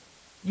people.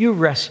 You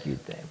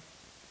rescued them.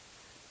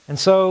 And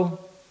so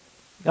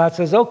God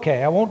says,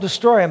 okay, I won't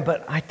destroy them,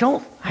 but I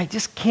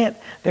just can't.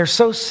 They're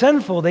so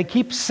sinful. They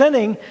keep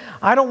sinning.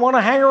 I don't want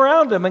to hang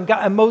around them.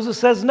 And Moses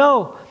says,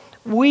 no,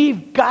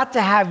 we've got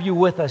to have you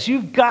with us.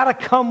 You've got to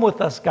come with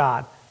us,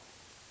 God.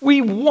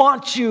 We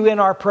want you in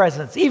our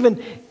presence,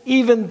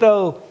 even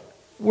though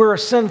we're a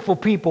sinful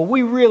people.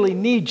 We really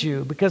need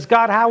you, because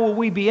God, how will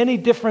we be any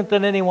different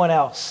than anyone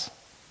else?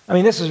 I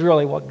mean, this is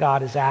really what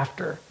God is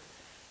after.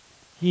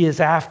 He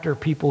is after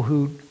people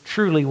who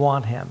truly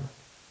want him.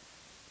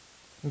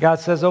 And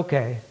God says,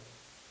 okay.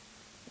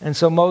 And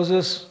so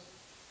Moses,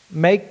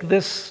 make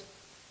this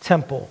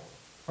temple,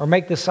 or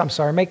make this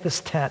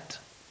tent,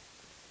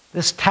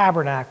 this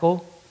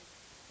tabernacle,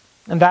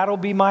 and that'll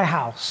be my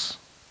house.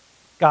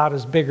 God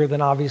is bigger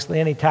than obviously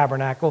any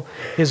tabernacle.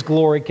 His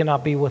glory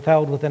cannot be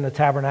withheld within a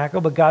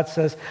tabernacle. But God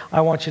says,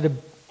 I want you to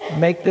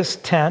make this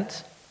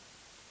tent,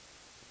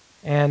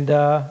 and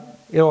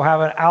it'll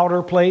have an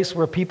outer place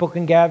where people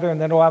can gather,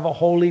 and then it'll have a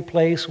holy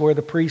place where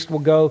the priest will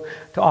go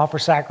to offer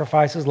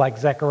sacrifices like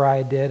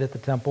Zechariah did at the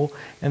temple.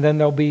 And then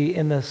there'll be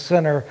in the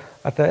center,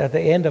 at the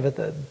end of it,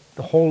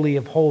 the Holy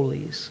of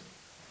Holies,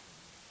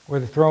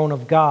 where the throne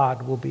of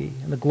God will be,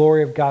 and the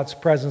glory of God's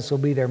presence will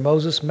be there.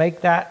 Moses,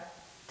 make that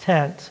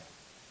tent,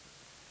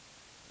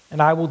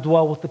 and I will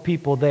dwell with the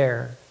people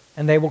there.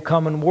 And they will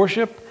come and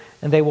worship,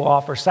 and they will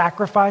offer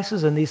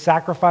sacrifices, and these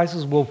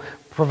sacrifices will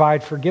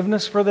provide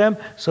forgiveness for them,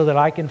 so that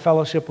I can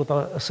fellowship with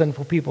a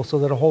sinful people, so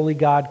that a holy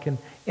God can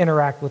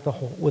interact with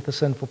the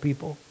sinful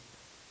people.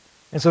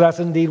 And so that's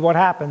indeed what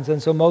happens.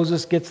 And so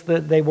Moses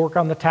they work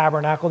on the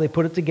tabernacle, they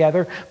put it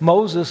together.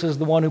 Moses is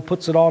the one who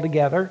puts it all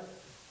together.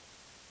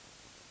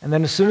 And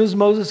then as soon as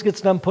Moses gets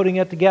done putting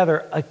it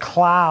together,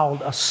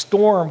 a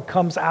storm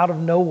comes out of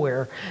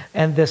nowhere,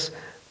 and this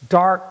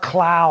dark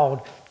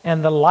cloud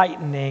and the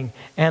lightning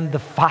and the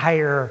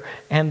fire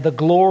and the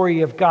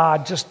glory of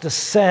God just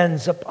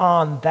descends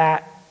upon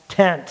that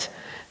tent,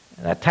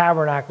 that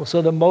tabernacle,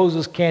 so that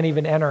Moses can't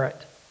even enter it.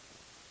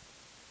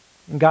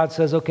 And God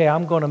says, okay,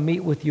 I'm going to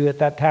meet with you at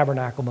that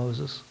tabernacle,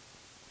 Moses.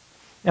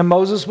 And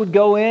Moses would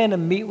go in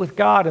and meet with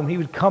God, and he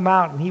would come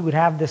out and he would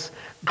have this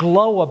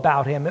glow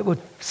about him. It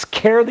would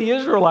scare the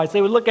Israelites.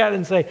 They would look at it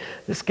and say,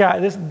 this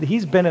guy,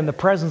 he's been in the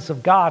presence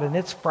of God, and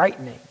it's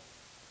frightening.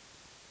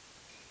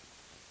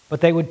 But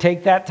they would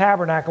take that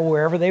tabernacle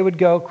wherever they would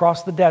go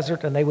across the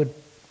desert, and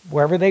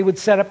wherever they would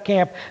set up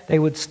camp, they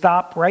would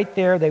stop right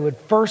there. They would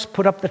first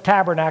put up the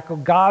tabernacle,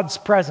 God's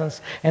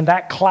presence, and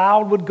that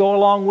cloud would go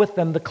along with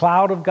them, the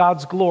cloud of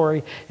God's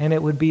glory, and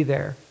it would be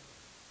there.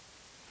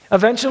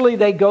 Eventually,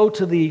 they go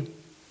to the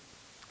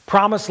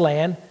Promised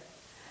Land,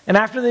 and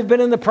after they've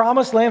been in the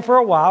Promised Land for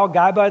a while, a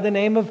guy by the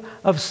name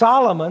of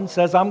Solomon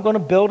says, I'm going to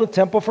build a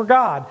temple for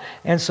God.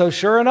 And so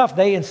sure enough,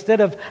 instead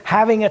of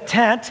having a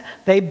tent,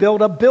 they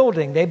build a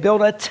building. They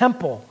build a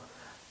temple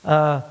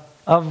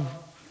of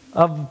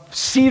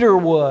cedar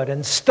wood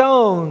and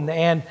stone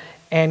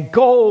and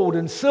gold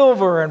and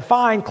silver and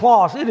fine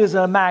cloths. It is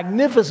a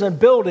magnificent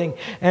building.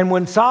 And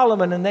when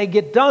Solomon and they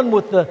get done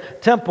with the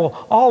temple,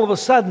 all of a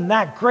sudden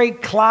that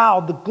great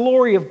cloud, the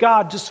glory of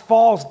God, just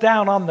falls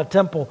down on the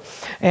temple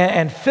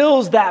and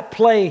fills that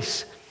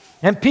place.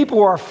 And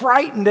people are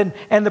frightened,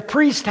 and the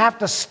priests have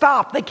to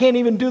stop. They can't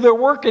even do their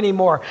work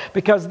anymore,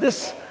 because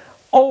this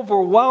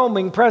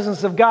overwhelming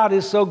presence of God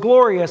is so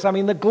glorious. I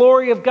mean, the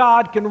glory of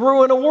God can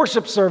ruin a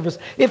worship service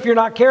if you're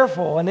not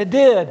careful, and it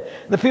did.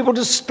 The people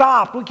just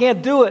stopped. We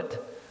can't do it.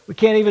 We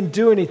can't even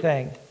do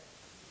anything.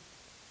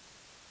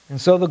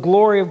 And so the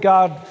glory of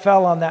God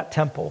fell on that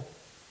temple.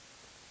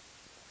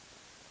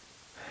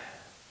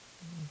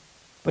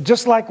 But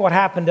just like what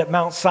happened at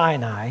Mount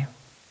Sinai,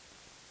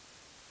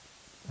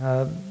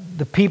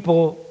 the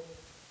people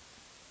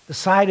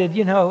decided,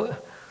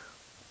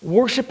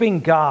 worshiping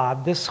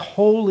God, this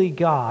holy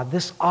God,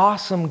 this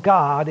awesome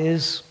God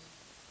is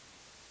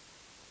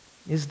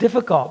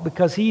difficult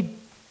because He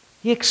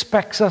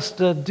expects us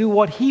to do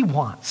what He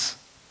wants.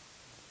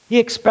 He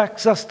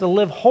expects us to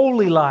live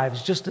holy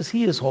lives just as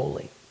He is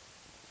holy.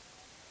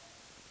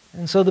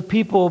 And so the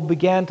people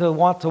began to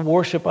want to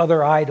worship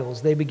other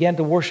idols. They began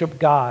to worship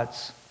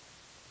gods.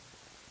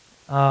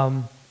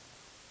 And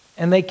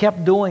they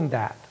kept doing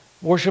that,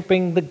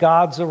 worshiping the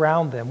gods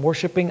around them,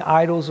 worshiping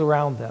idols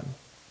around them.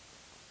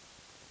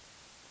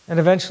 And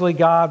eventually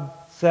God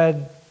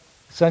said,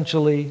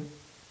 essentially,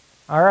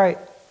 all right,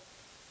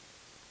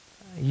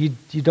 you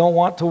don't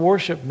want to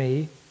worship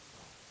me.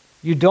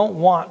 You don't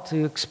want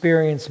to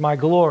experience my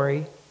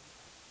glory.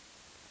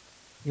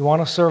 You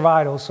want to serve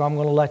idols, so I'm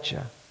going to let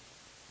you.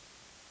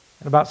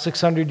 And about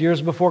 600 years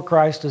before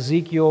Christ,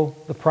 Ezekiel,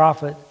 the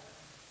prophet,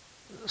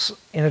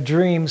 in a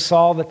dream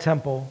saw the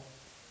temple.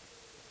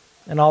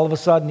 And all of a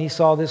sudden he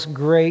saw this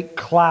great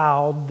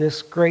cloud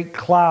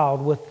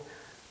with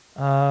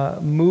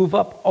move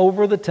up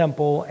over the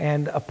temple,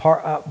 and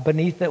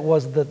beneath it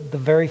was the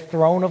very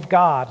throne of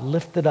God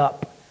lifted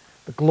up,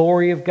 the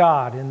glory of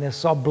God, and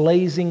this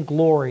blazing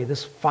glory,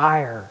 this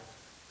fire.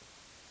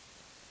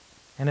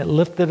 And it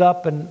lifted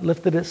up and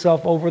lifted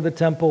itself over the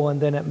temple,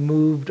 and then it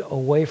moved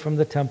away from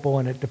the temple,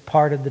 and it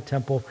departed the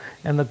temple,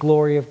 and the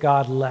glory of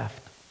God left.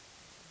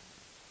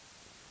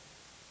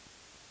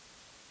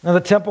 Now the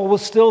temple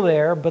was still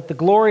there, but the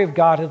glory of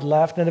God had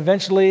left, and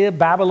eventually a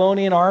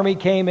Babylonian army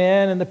came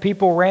in, and the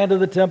people ran to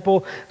the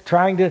temple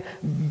trying to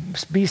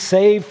be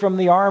saved from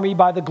the army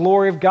by the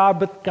glory of God,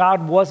 but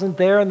God wasn't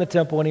there in the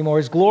temple anymore.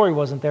 His glory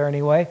wasn't there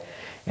anyway.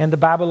 And the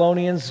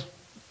Babylonians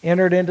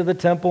entered into the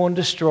temple and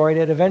destroyed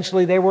it.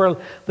 Eventually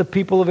the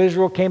people of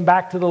Israel came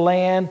back to the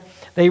land.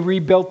 They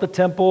rebuilt the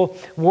temple.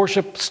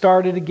 Worship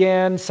started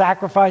again.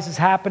 Sacrifices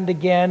happened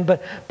again.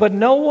 But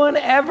no one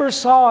ever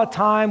saw a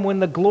time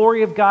when the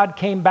glory of God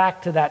came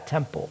back to that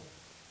temple.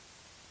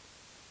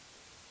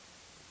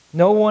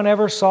 No one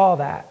ever saw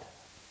that.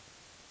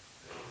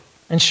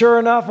 And sure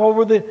enough,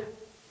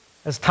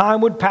 as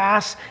time would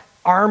pass,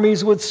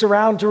 armies would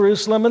surround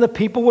Jerusalem, and the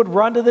people would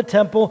run to the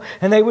temple,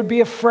 and they would be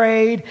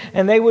afraid,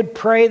 and they would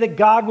pray that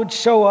God would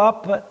show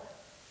up, but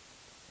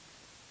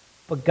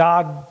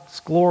God's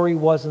glory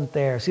wasn't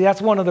there. See,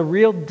 that's one of the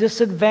real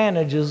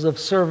disadvantages of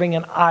serving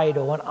an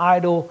idol. An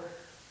idol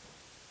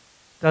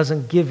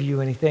doesn't give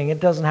you anything. It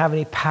doesn't have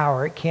any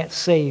power. It can't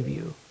save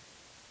you.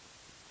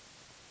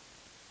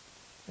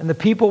 And the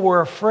people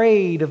were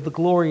afraid of the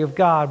glory of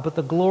God, but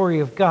the glory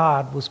of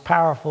God was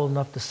powerful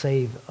enough to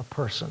save a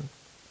person.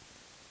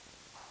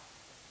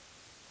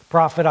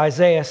 Prophet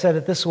Isaiah said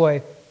it this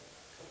way.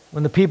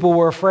 When the people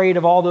were afraid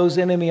of all those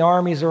enemy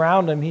armies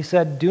around them, he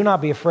said, do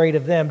not be afraid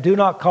of them. Do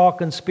not call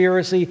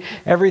conspiracy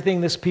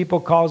everything this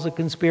people calls a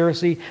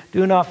conspiracy.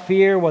 Do not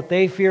fear what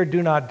they fear.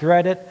 Do not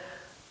dread it.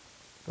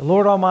 The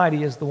Lord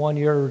Almighty is the one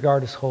you are to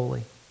regard as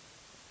holy.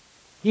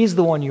 He's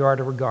the one you are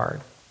to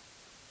regard.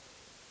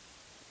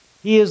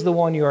 He is the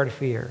one you are to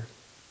fear.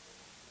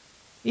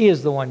 He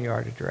is the one you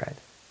are to dread.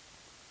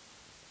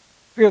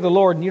 Fear the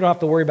Lord, and you don't have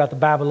to worry about the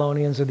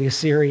Babylonians or the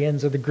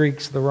Assyrians or the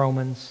Greeks or the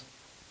Romans.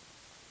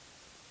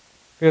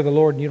 Fear the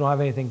Lord, and you don't have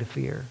anything to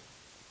fear.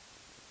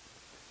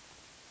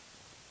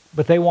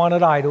 But they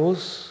wanted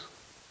idols,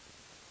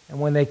 and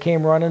when they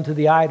came running to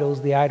the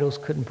idols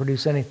couldn't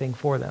produce anything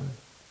for them.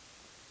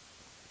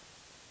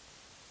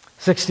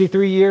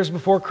 63 years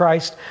before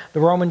Christ, the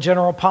Roman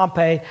general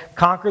Pompey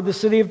conquered the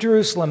city of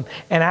Jerusalem.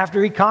 And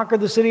after he conquered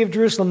the city of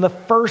Jerusalem, the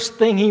first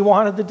thing he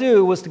wanted to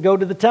do was to go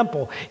to the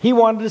temple. He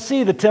wanted to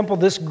see the temple,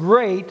 this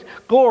great,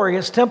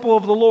 glorious temple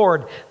of the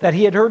Lord that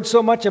he had heard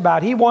so much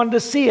about. He wanted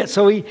to see it.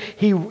 So he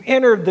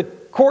entered the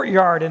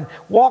courtyard and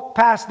walked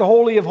past the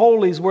Holy of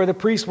Holies where the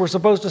priests were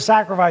supposed to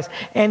sacrifice.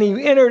 And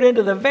he entered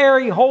into the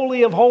very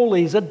Holy of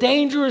Holies, a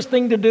dangerous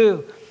thing to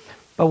do.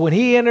 But when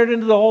he entered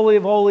into the Holy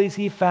of Holies,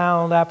 he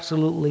found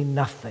absolutely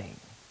nothing.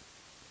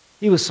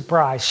 He was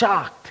surprised,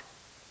 shocked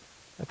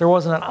that there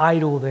wasn't an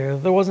idol there,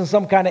 that there wasn't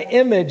some kind of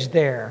image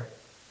there.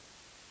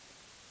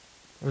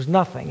 There was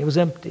nothing. It was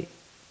empty.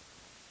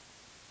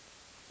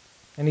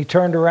 And he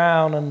turned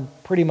around and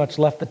pretty much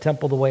left the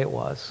temple the way it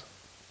was.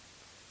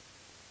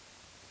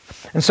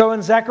 And so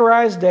in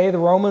Zechariah's day, the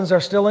Romans are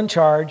still in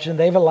charge, and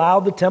they've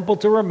allowed the temple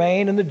to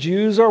remain, and the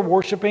Jews are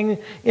worshiping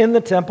in the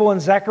temple, and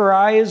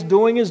Zechariah is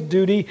doing his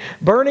duty,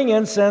 burning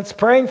incense,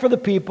 praying for the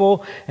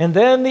people, and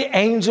then the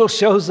angel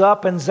shows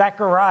up, and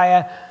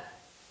Zechariah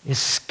is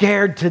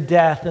scared to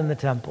death in the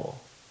temple.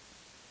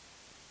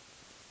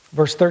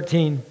 Verse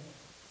 13,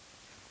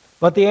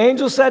 but the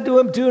angel said to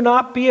him, do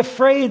not be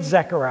afraid,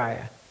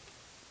 Zechariah.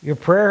 Your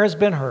prayer has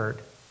been heard.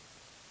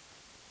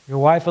 Your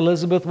wife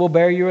Elizabeth will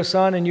bear you a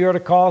son, and you are to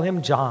call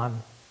him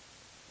John.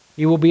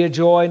 He will be a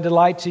joy and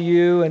delight to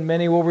you, and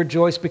many will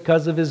rejoice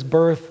because of his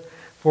birth.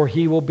 for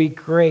he will be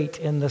great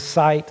in the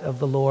sight of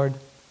the Lord.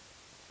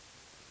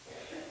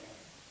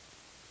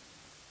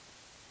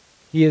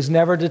 He is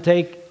never to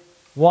take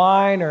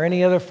wine or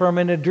any other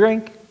fermented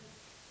drink,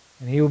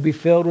 and he will be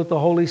filled with the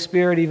Holy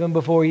Spirit even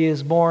before he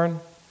is born.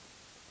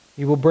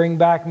 He will bring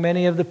back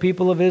many of the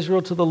people of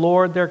Israel to the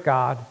Lord their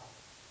God,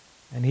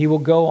 and he will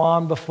go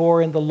on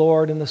before in the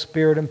Lord in the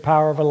spirit and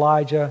power of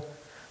Elijah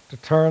to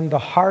turn the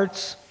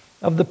hearts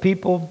of the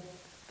people,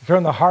 to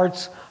turn the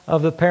hearts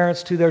of the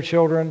parents to their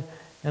children,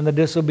 and the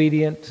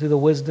disobedient to the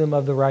wisdom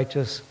of the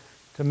righteous,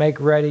 to make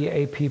ready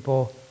a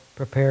people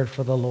prepared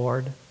for the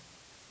Lord.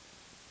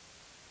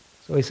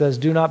 So he says,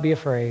 do not be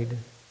afraid.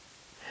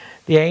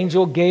 The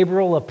angel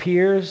Gabriel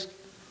appears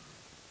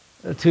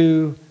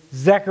to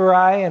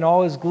Zechariah in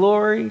all his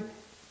glory,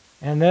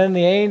 and then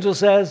the angel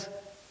says,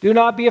 do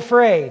not be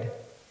afraid,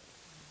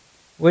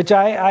 which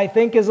I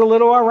think is a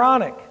little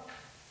ironic.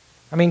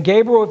 I mean,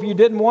 Gabriel, if you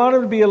didn't want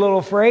him to be a little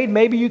afraid,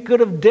 maybe you could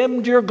have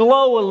dimmed your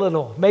glow a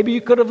little. Maybe you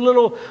could have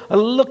looked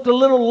a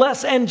little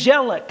less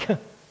angelic.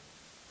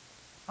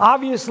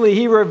 Obviously,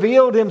 he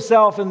revealed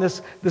himself in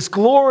this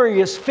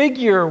glorious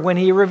figure when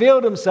he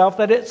revealed himself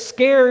that it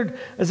scared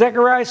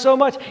Zechariah so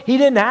much. He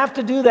didn't have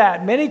to do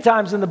that. Many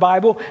times in the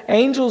Bible,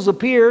 angels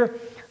appear,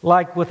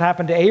 like what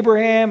happened to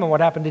Abraham and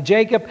what happened to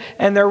Jacob,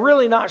 and they're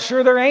really not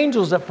sure they're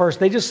angels at first.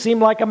 They just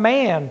seem like a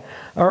man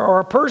or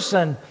a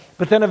person.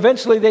 But then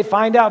eventually they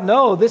find out,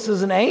 no, this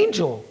is an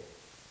angel.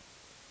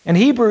 And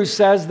Hebrews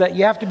says that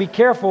you have to be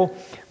careful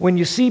when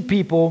you see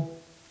people,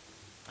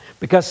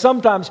 because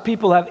sometimes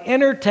people have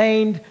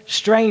entertained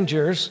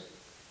strangers,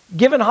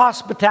 given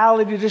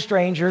hospitality to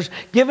strangers,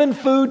 given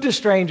food to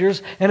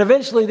strangers, and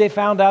eventually they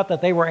found out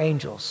that they were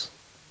angels.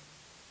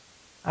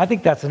 I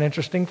think that's an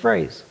interesting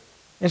phrase,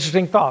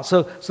 interesting thought.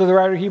 So the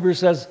writer of Hebrews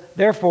says,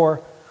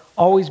 therefore,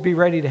 always be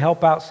ready to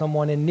help out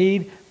someone in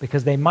need,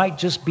 because they might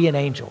just be an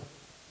angel.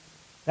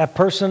 That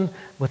person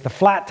with the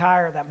flat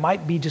tire, that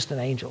might be just an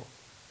angel.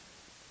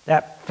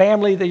 That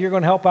family that you're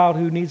going to help out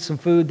who needs some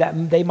food,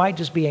 that they might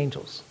just be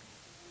angels.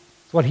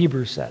 That's what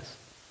Hebrews says.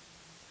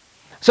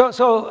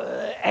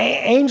 So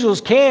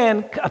angels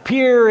can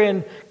appear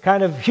in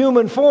kind of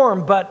human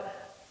form, but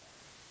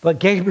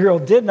Gabriel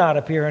did not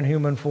appear in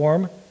human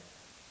form.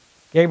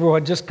 Gabriel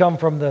had just come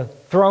from the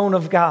throne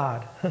of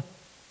God.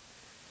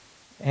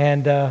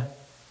 And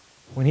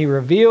when he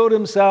revealed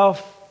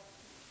himself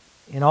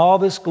in all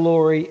this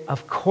glory,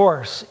 of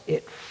course,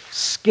 it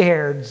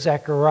scared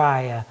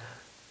Zechariah.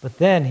 But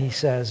then he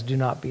says, do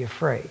not be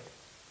afraid.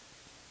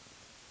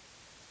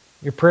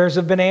 Your prayers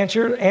have been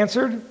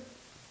answered.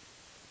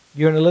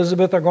 You and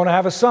Elizabeth are going to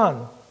have a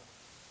son.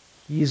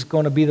 He's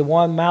going to be the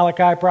one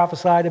Malachi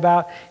prophesied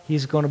about.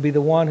 He's going to be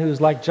the one who's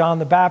like John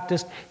the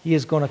Baptist. He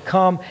is going to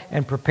come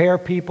and prepare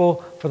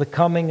people for the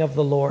coming of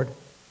the Lord.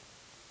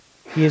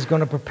 He is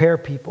going to prepare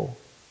people.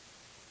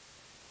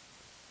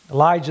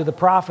 Elijah the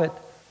prophet,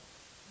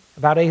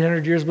 about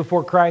 800 years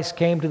before Christ,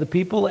 came to the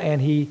people,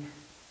 and he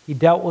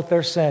dealt with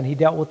their sin. He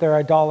dealt with their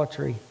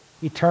idolatry.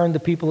 He turned the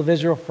people of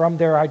Israel from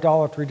their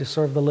idolatry to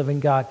serve the living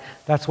God.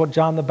 That's what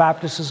John the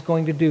Baptist is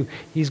going to do.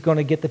 He's going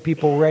to get the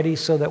people ready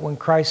so that when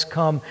Christ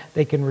comes,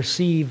 they can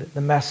receive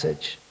the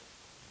message,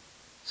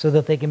 so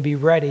that they can be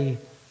ready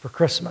for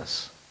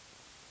Christmas.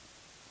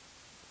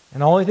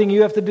 And the only thing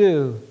you have to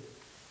do,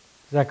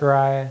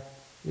 Zechariah,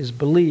 is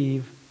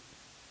believe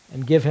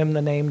and give him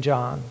the name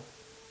John.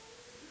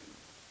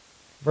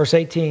 Verse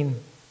 18,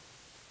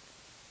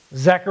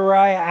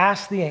 Zechariah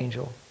asked the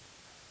angel,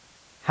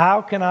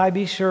 how can I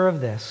be sure of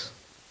this?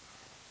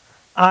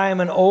 I am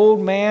an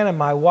old man, and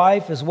my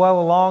wife is well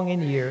along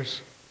in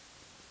years.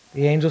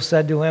 The angel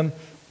said to him,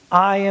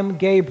 I am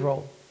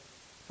Gabriel.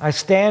 I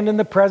stand in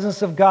the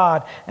presence of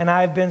God, and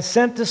I have been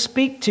sent to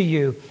speak to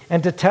you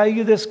and to tell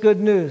you this good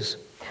news.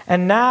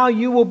 And now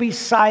you will be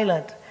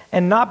silent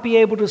and not be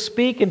able to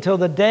speak until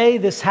the day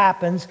this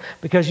happens,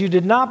 because you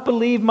did not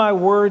believe my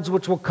words,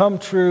 which will come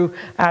true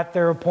at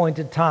their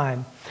appointed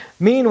time.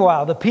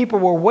 Meanwhile, the people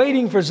were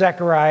waiting for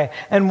Zechariah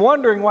and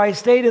wondering why he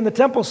stayed in the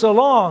temple so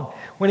long.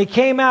 When he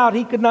came out,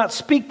 he could not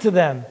speak to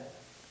them.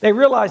 They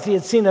realized he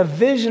had seen a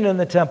vision in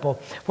the temple,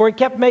 for he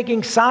kept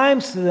making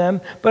signs to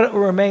them, but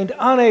remained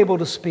unable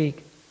to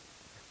speak.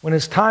 When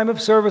his time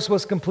of service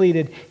was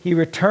completed, he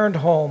returned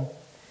home.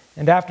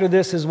 And after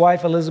this, his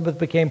wife Elizabeth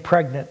became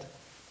pregnant,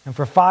 and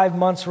for 5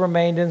 months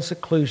remained in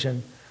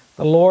seclusion.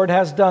 The Lord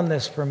has done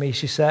this for me,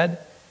 she said.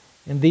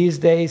 In these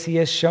days he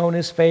has shown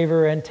his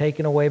favor and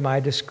taken away my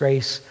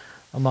disgrace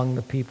among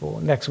the people.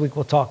 Next week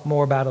we'll talk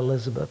more about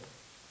Elizabeth.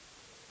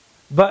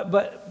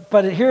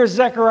 But here's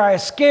Zechariah,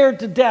 scared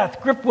to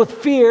death, gripped with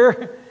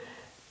fear.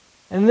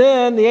 And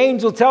then the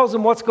angel tells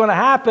him what's going to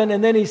happen,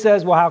 and then he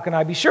says, well, how can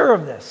I be sure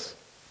of this?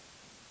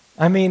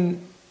 I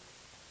mean,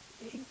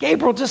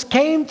 Gabriel just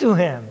came to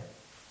him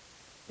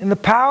in the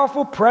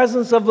powerful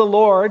presence of the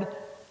Lord,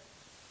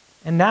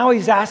 and now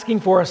he's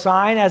asking for a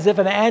sign, as if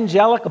an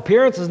angelic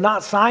appearance is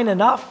not sign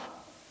enough.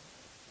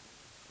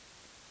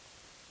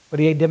 But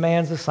he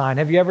demands a sign.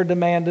 Have you ever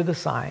demanded a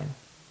sign?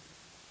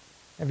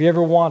 Have you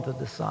ever wanted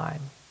a sign?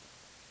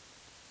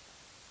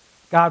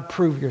 God,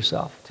 prove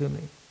yourself to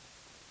me.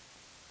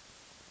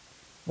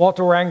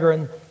 Walter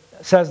Wangerin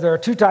says there are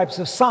two types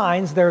of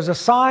signs. There's a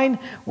sign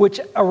which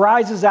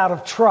arises out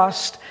of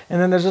trust, and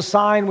then there's a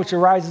sign which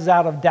arises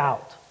out of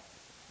doubt.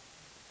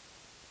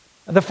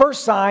 The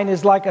first sign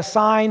is like a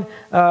sign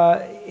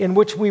in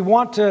which we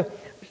want to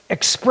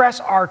express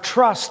our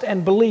trust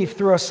and belief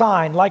through a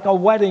sign, like a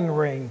wedding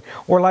ring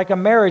or like a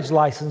marriage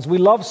license. We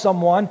love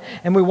someone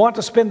and we want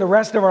to spend the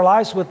rest of our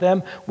lives with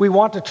them. We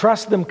want to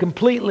trust them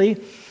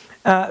completely.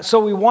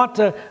 So we want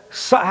to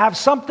have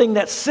something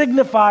that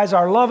signifies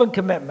our love and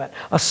commitment,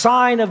 a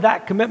sign of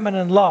that commitment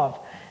and love.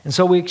 And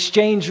so we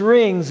exchange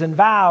rings and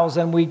vows,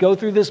 and we go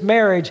through this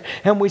marriage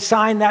and we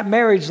sign that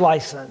marriage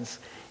license.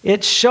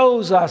 It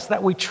shows us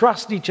that we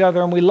trust each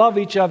other and we love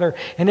each other,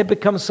 and it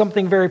becomes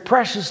something very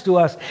precious to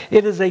us.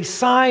 It is a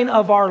sign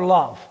of our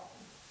love.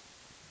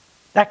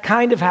 That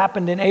kind of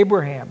happened in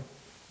Abraham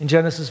in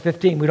Genesis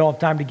 15. We don't have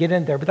time to get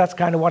in there, but that's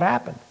kind of what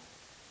happened.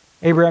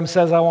 Abraham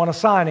says, I want a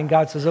sign, and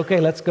God says,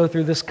 okay, let's go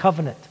through this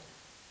covenant.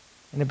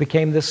 And it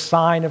became this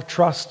sign of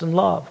trust and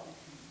love.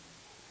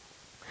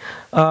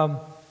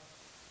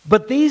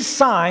 But these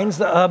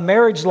signs, a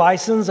marriage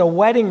license, a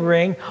wedding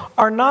ring,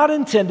 are not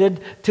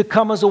intended to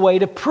come as a way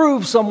to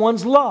prove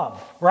someone's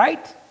love,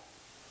 right?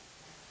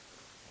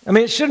 I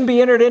mean, it shouldn't be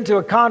entered into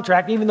a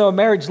contract, even though a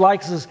marriage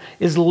license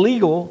is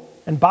legal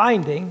and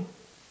binding.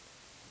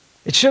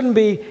 It shouldn't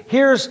be,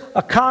 here's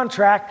a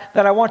contract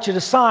that I want you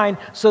to sign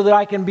so that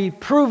I can be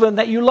proven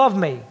that you love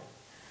me.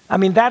 I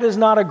mean, that is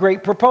not a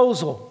great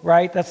proposal,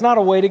 right? That's not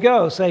a way to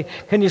go. Say,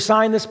 can you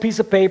sign this piece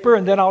of paper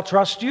and then I'll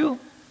trust you?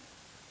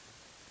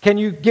 Can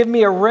you give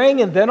me a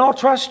ring and then I'll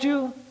trust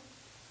you?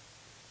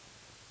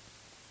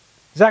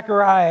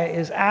 Zechariah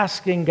is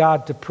asking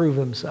God to prove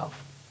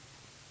himself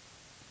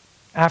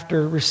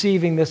after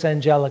receiving this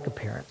angelic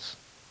appearance.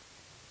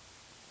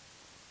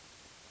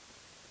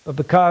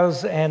 But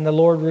and the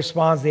Lord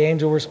responds, the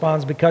angel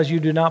responds, because you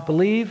do not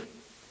believe,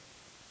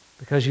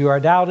 because you are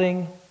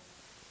doubting,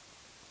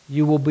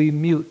 you will be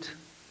mute.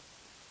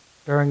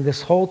 During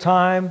this whole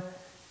time,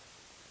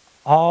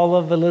 all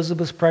of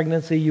Elizabeth's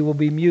pregnancy, you will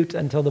be mute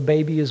until the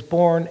baby is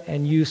born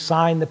and you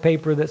sign the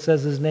paper that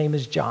says his name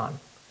is John.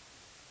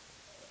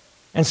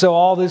 And so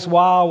all this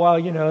while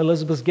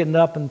Elizabeth's getting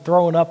up and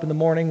throwing up in the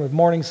morning with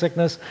morning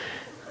sickness,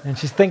 and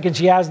she's thinking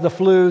she has the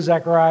flu,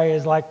 Zechariah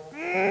is like,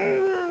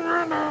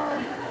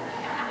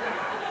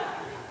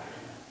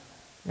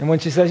 and when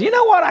she says, you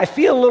know what, I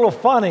feel a little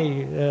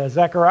funny,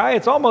 Zechariah,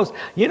 it's almost,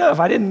 if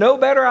I didn't know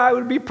better, I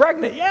would be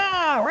pregnant.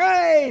 Yeah,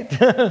 right.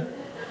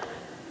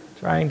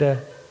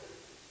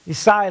 He's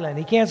silent.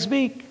 He can't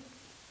speak.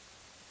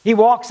 He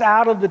walks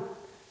out of the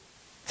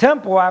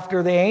temple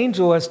after the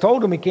angel has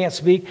told him he can't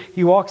speak.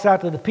 He walks out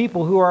to the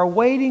people who are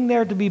waiting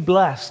there to be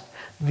blessed,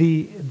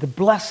 the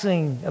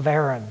blessing of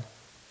Aaron.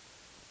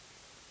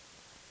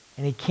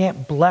 And he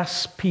can't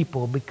bless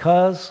people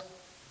because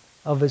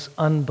of his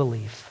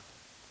unbelief.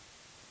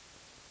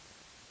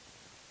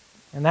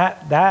 And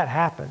that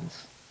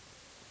happens.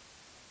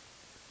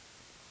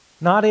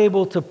 Not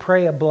able to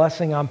pray a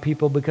blessing on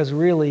people because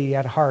really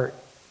at heart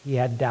he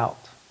had doubt.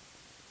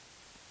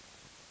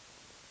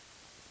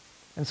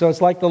 And so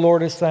it's like the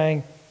Lord is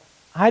saying,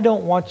 I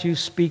don't want you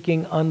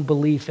speaking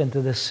unbelief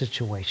into this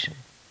situation.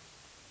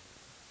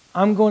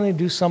 I'm going to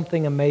do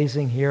something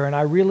amazing here, and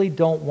I really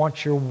don't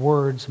want your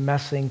words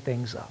messing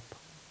things up.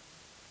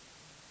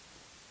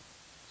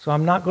 So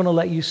I'm not going to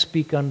let you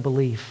speak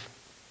unbelief.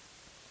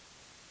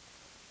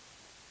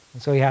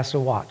 And so he has to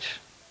watch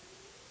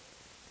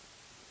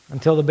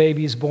until the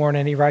baby is born,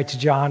 and he writes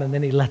John, and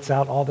then he lets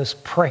out all this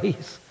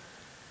praise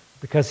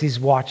because he's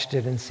watched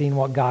it and seen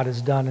what God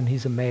has done, and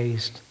he's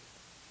amazed.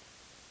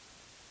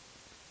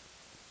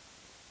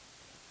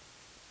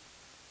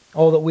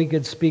 Oh, that we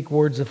could speak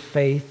words of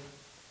faith,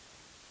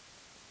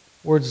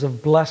 words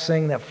of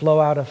blessing that flow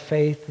out of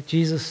faith.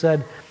 Jesus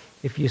said,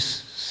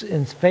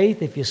 in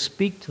faith, if you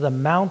speak to the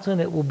mountain,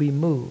 it will be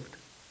moved.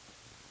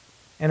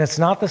 And it's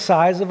not the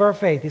size of our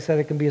faith. He said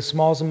it can be as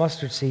small as a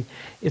mustard seed.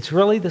 It's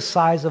really the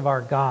size of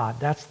our God.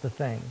 That's the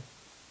thing.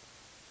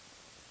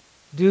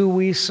 Do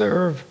we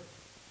serve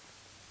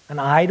an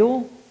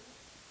idol?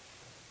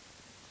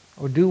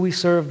 Or do we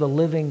serve the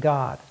living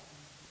God?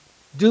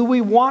 Do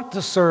we want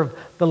to serve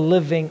the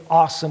living,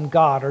 awesome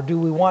God? Or do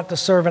we want to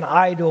serve an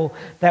idol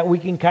that we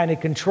can kind of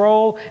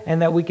control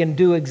and that we can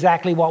do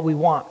exactly what we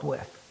want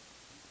with?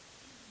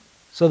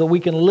 So that we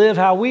can live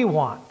how we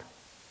want.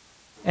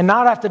 And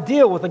not have to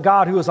deal with a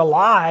God who is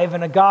alive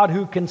and a God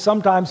who can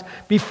sometimes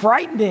be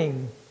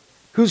frightening,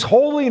 whose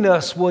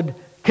holiness would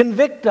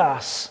convict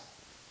us.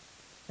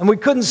 And we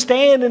couldn't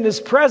stand in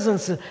his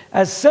presence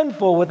as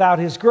sinful without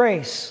his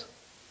grace.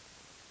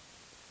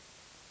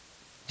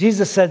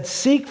 Jesus said,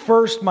 seek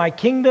first my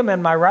kingdom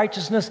and my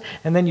righteousness,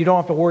 and then you don't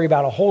have to worry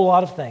about a whole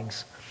lot of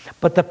things.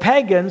 But the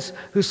pagans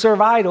who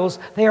serve idols,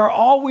 they are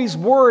always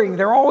worrying,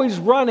 they're always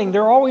running,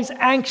 they're always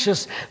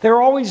anxious,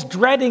 they're always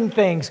dreading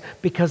things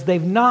because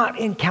they've not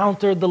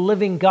encountered the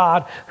living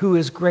God who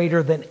is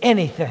greater than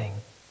anything.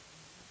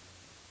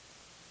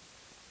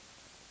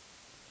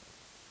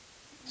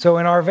 So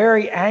in our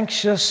very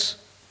anxious,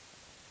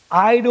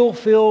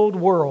 idol-filled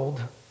world,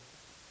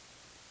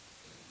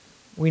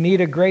 we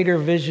need a greater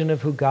vision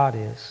of who God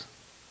is.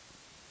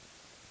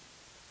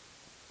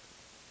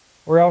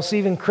 Or else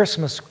even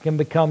Christmas can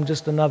become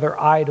just another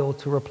idol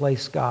to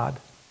replace God.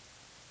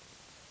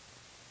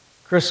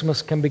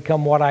 Christmas can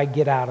become what I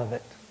get out of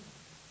it,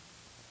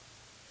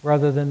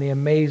 rather than the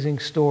amazing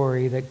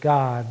story that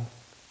God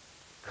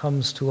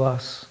comes to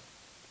us.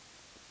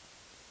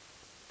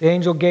 The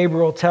angel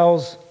Gabriel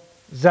tells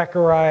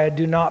Zechariah,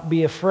 "Do not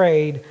be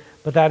afraid,"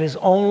 but that is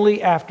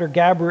only after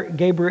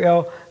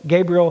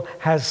Gabriel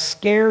has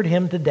scared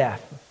him to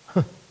death.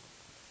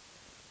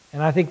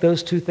 And I think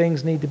those two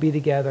things need to be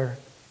together.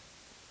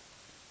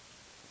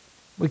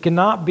 We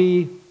cannot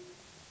be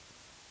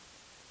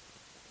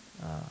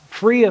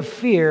free of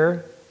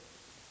fear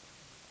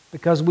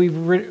because we've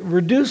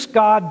reduced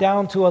God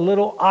down to a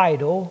little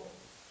idol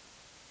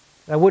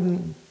that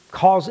wouldn't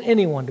cause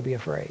anyone to be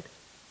afraid.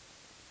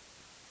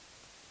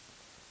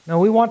 No,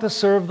 we want to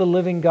serve the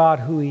living God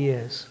who He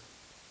is.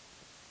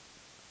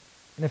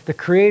 And if the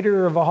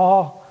Creator of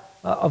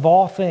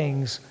all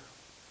things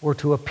were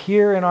to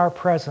appear in our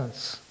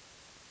presence,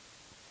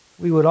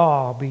 we would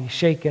all be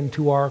shaken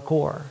to our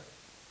core.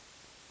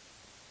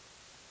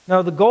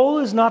 Now, the goal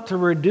is not to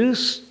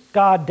reduce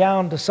God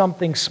down to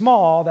something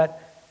small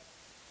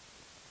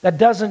that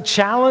doesn't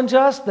challenge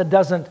us, that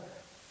doesn't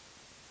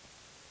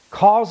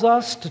cause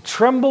us to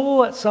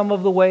tremble at some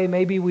of the way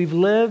maybe we've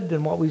lived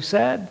and what we've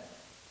said.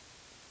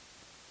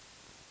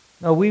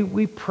 No,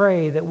 we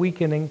pray that we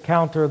can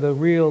encounter the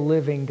real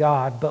living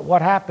God. But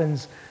what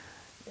happens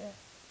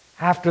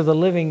after the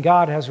living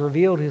God has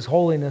revealed His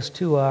holiness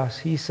to us?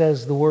 He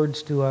says the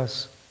words to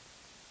us,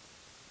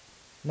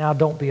 "Now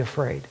don't be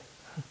afraid."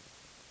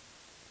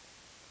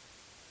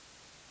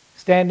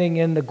 Standing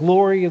in the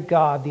glory of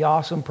God, the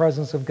awesome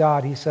presence of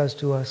God, He says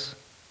to us,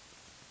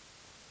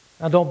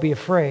 "Now don't be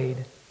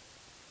afraid,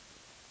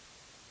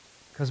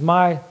 because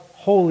my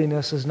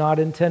holiness is not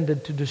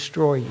intended to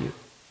destroy you.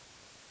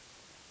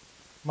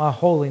 My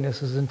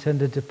holiness is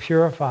intended to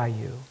purify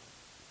you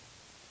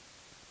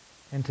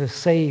and to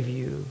save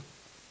you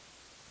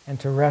and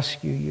to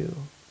rescue you."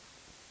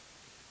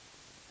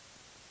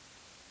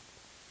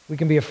 We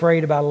can be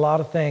afraid about a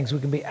lot of things. We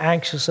can be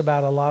anxious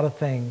about a lot of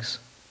things.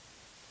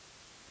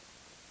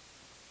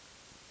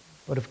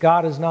 But if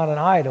God is not an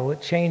idol,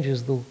 it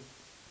changes the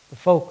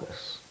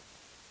focus.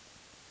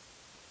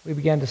 We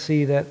begin to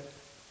see that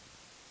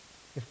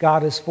if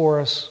God is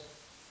for us,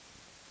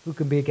 who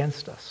can be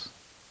against us?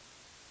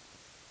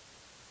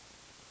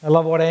 I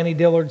love what Annie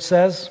Dillard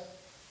says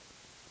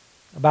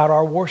about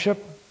our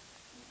worship.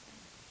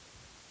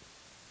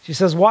 She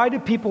says, "Why do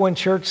people in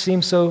church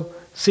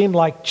seem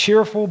like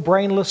cheerful,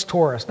 brainless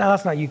tourists?" Now,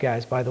 that's not you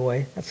guys, by the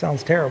way. That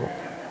sounds terrible.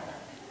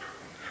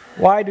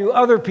 Why do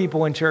other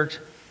people in church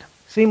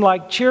seem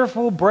like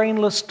cheerful,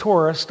 brainless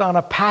tourists on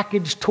a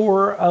package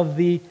tour of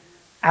the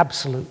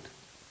absolute?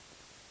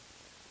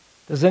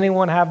 Does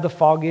anyone have the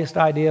foggiest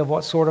idea of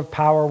what sort of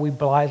power we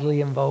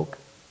blithely invoke?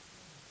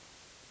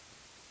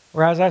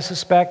 Or, as I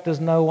suspect,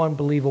 does no one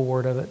believe a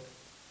word of it?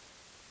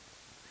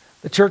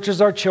 The church is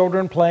our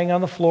children playing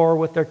on the floor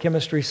with their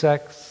chemistry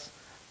sets,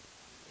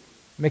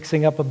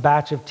 mixing up a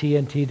batch of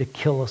TNT to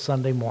kill a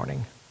Sunday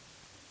morning.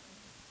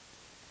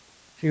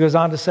 She goes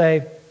on to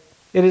say,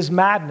 "It is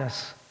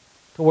madness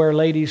to wear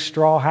ladies'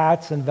 straw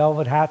hats and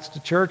velvet hats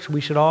to church.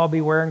 We should all be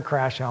wearing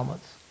crash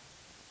helmets.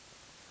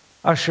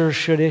 Ushers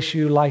should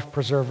issue life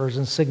preservers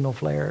and signal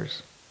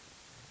flares.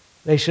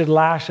 They should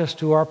lash us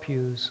to our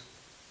pews.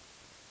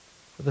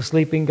 For the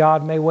sleeping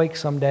God may wake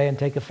someday and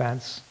take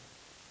offense,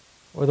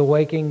 or the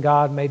waking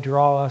God may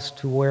draw us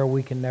to where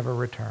we can never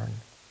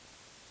return."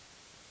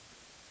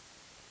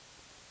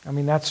 I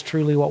mean, that's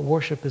truly what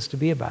worship is to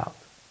be about.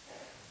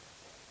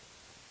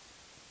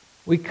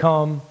 We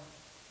come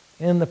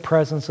in the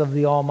presence of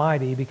the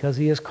Almighty because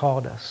He has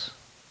called us.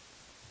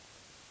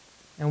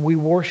 And we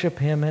worship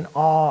Him in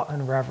awe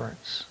and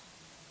reverence.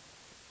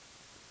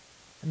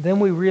 And then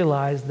we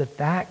realize that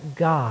that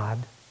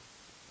God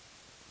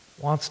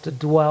wants to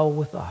dwell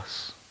with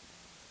us,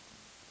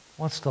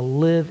 wants to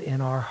live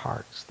in our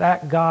hearts.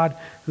 That God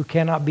who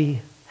cannot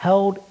be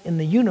held in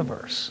the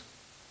universe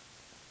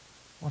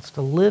wants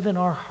to live in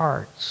our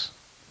hearts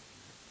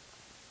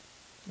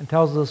and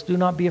tells us, "Do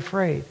not be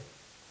afraid.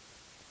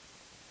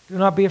 Do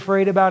not be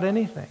afraid about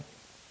anything.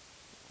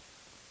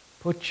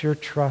 Put your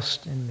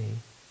trust in me."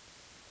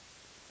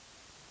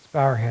 Let's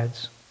bow our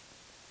heads.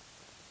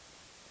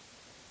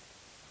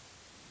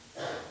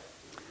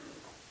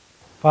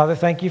 Father,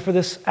 thank you for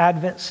this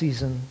Advent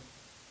season.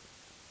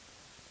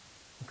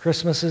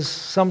 Christmases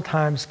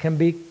sometimes can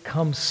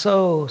become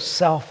so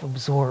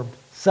self-absorbed,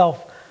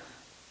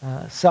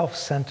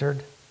 self-centered.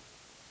 It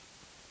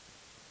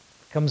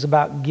becomes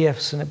about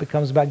gifts, and it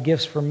becomes about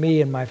gifts for me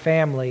and my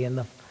family and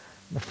the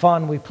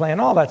fun we plan.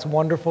 All that's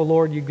wonderful,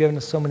 Lord. You've given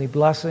us so many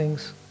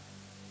blessings.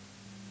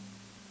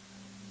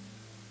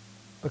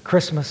 But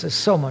Christmas is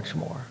so much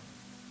more.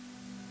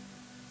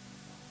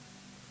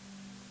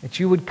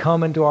 That you would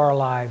come into our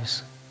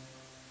lives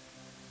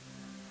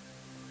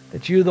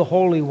that you, the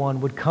Holy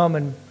One, would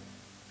come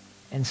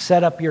and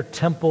set up your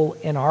temple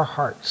in our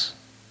hearts.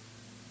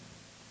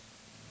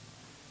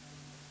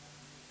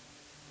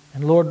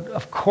 And Lord,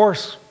 of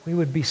course, we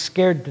would be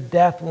scared to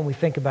death when we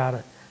think about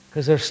it,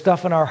 because there's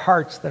stuff in our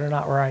hearts that are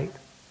not right.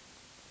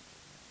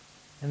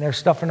 And there's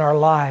stuff in our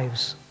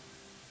lives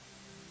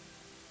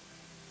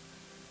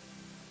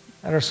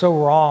that are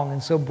so wrong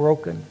and so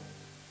broken.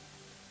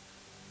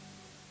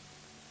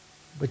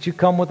 But you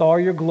come with all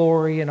your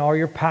glory and all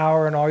your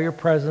power and all your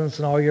presence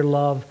and all your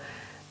love,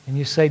 and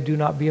you say, do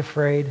not be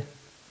afraid.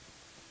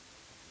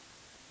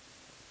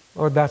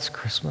 Lord, that's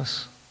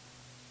Christmas.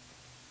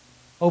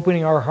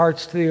 Opening our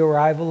hearts to the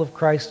arrival of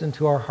Christ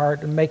into our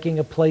heart and making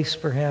a place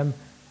for Him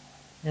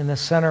in the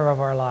center of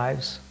our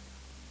lives.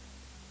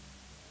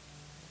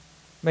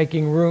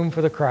 Making room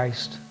for the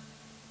Christ.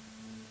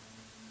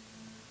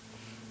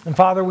 And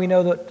Father, we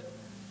know that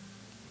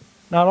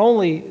not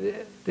only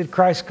did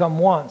Christ come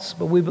once,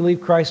 but we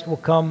believe Christ will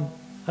come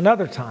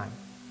another time,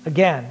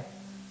 again.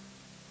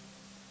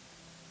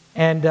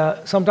 And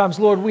sometimes,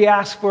 Lord, we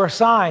ask for a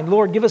sign.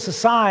 Lord, give us a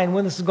sign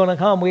when this is going to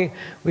come. We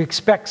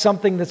expect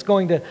something that's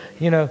going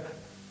to,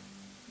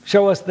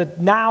 show us that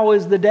now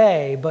is the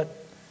day. But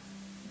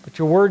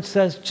your word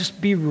says,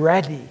 just be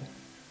ready.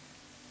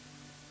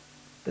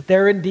 That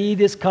there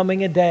indeed is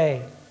coming a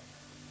day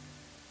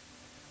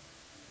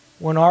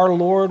when our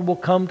Lord will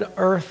come to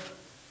earth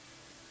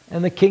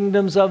and the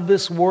kingdoms of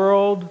this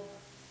world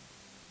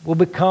will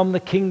become the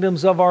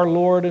kingdoms of our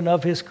Lord and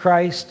of His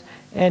Christ,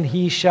 and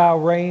He shall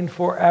reign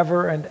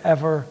forever and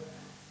ever.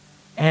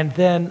 And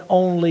then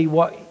only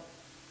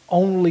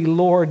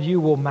Lord,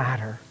 you will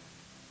matter.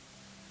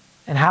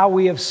 And how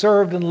we have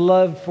served and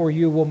loved for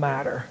you will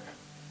matter.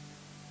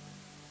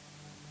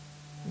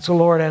 So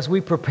Lord, as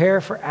we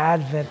prepare for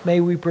Advent, may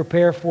we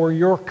prepare for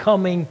your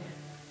coming.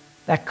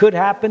 That could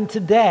happen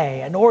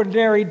today, an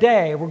ordinary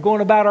day. We're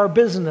going about our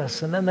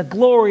business, and then the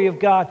glory of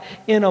God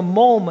in a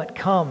moment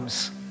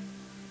comes.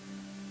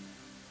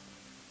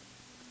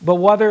 But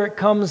whether it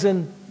comes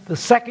in the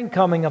second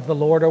coming of the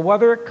Lord, or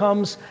whether it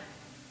comes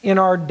in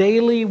our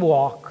daily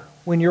walk,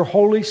 when your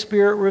Holy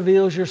Spirit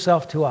reveals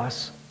yourself to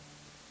us,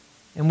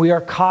 and we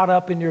are caught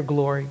up in your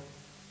glory,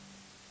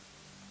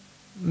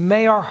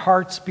 may our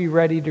hearts be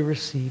ready to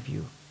receive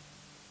you.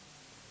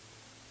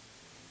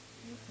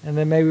 And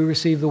then may we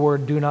receive the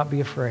word, do not be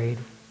afraid.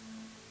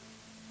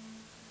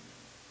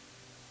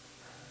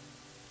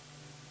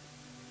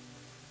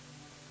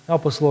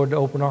 Help us, Lord, to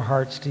open our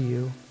hearts to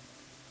you.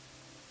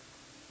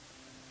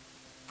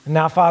 And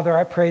now, Father,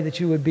 I pray that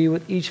you would be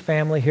with each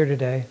family here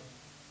today.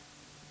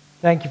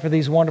 Thank you for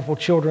these wonderful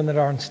children that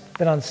are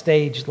on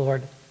stage,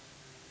 Lord.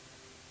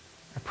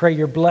 I pray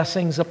your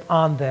blessings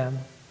upon them.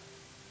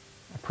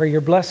 I pray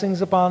your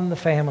blessings upon the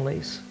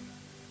families.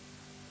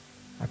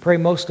 I pray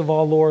most of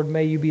all, Lord,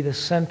 may you be the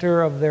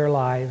center of their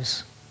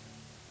lives.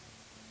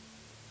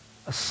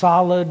 A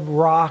solid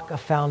rock, a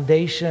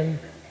foundation.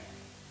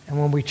 And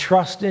when we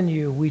trust in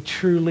you, we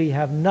truly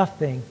have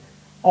nothing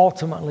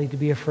ultimately to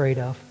be afraid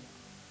of.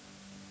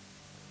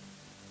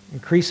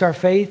 Increase our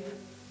faith,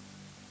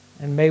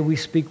 and may we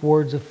speak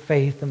words of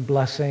faith and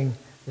blessing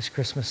this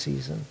Christmas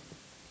season.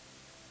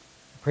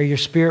 I pray your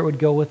Spirit would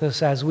go with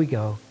us as we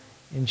go.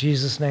 In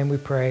Jesus' name we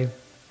pray.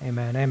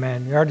 Amen.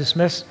 Amen. You are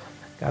dismissed.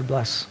 God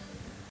bless.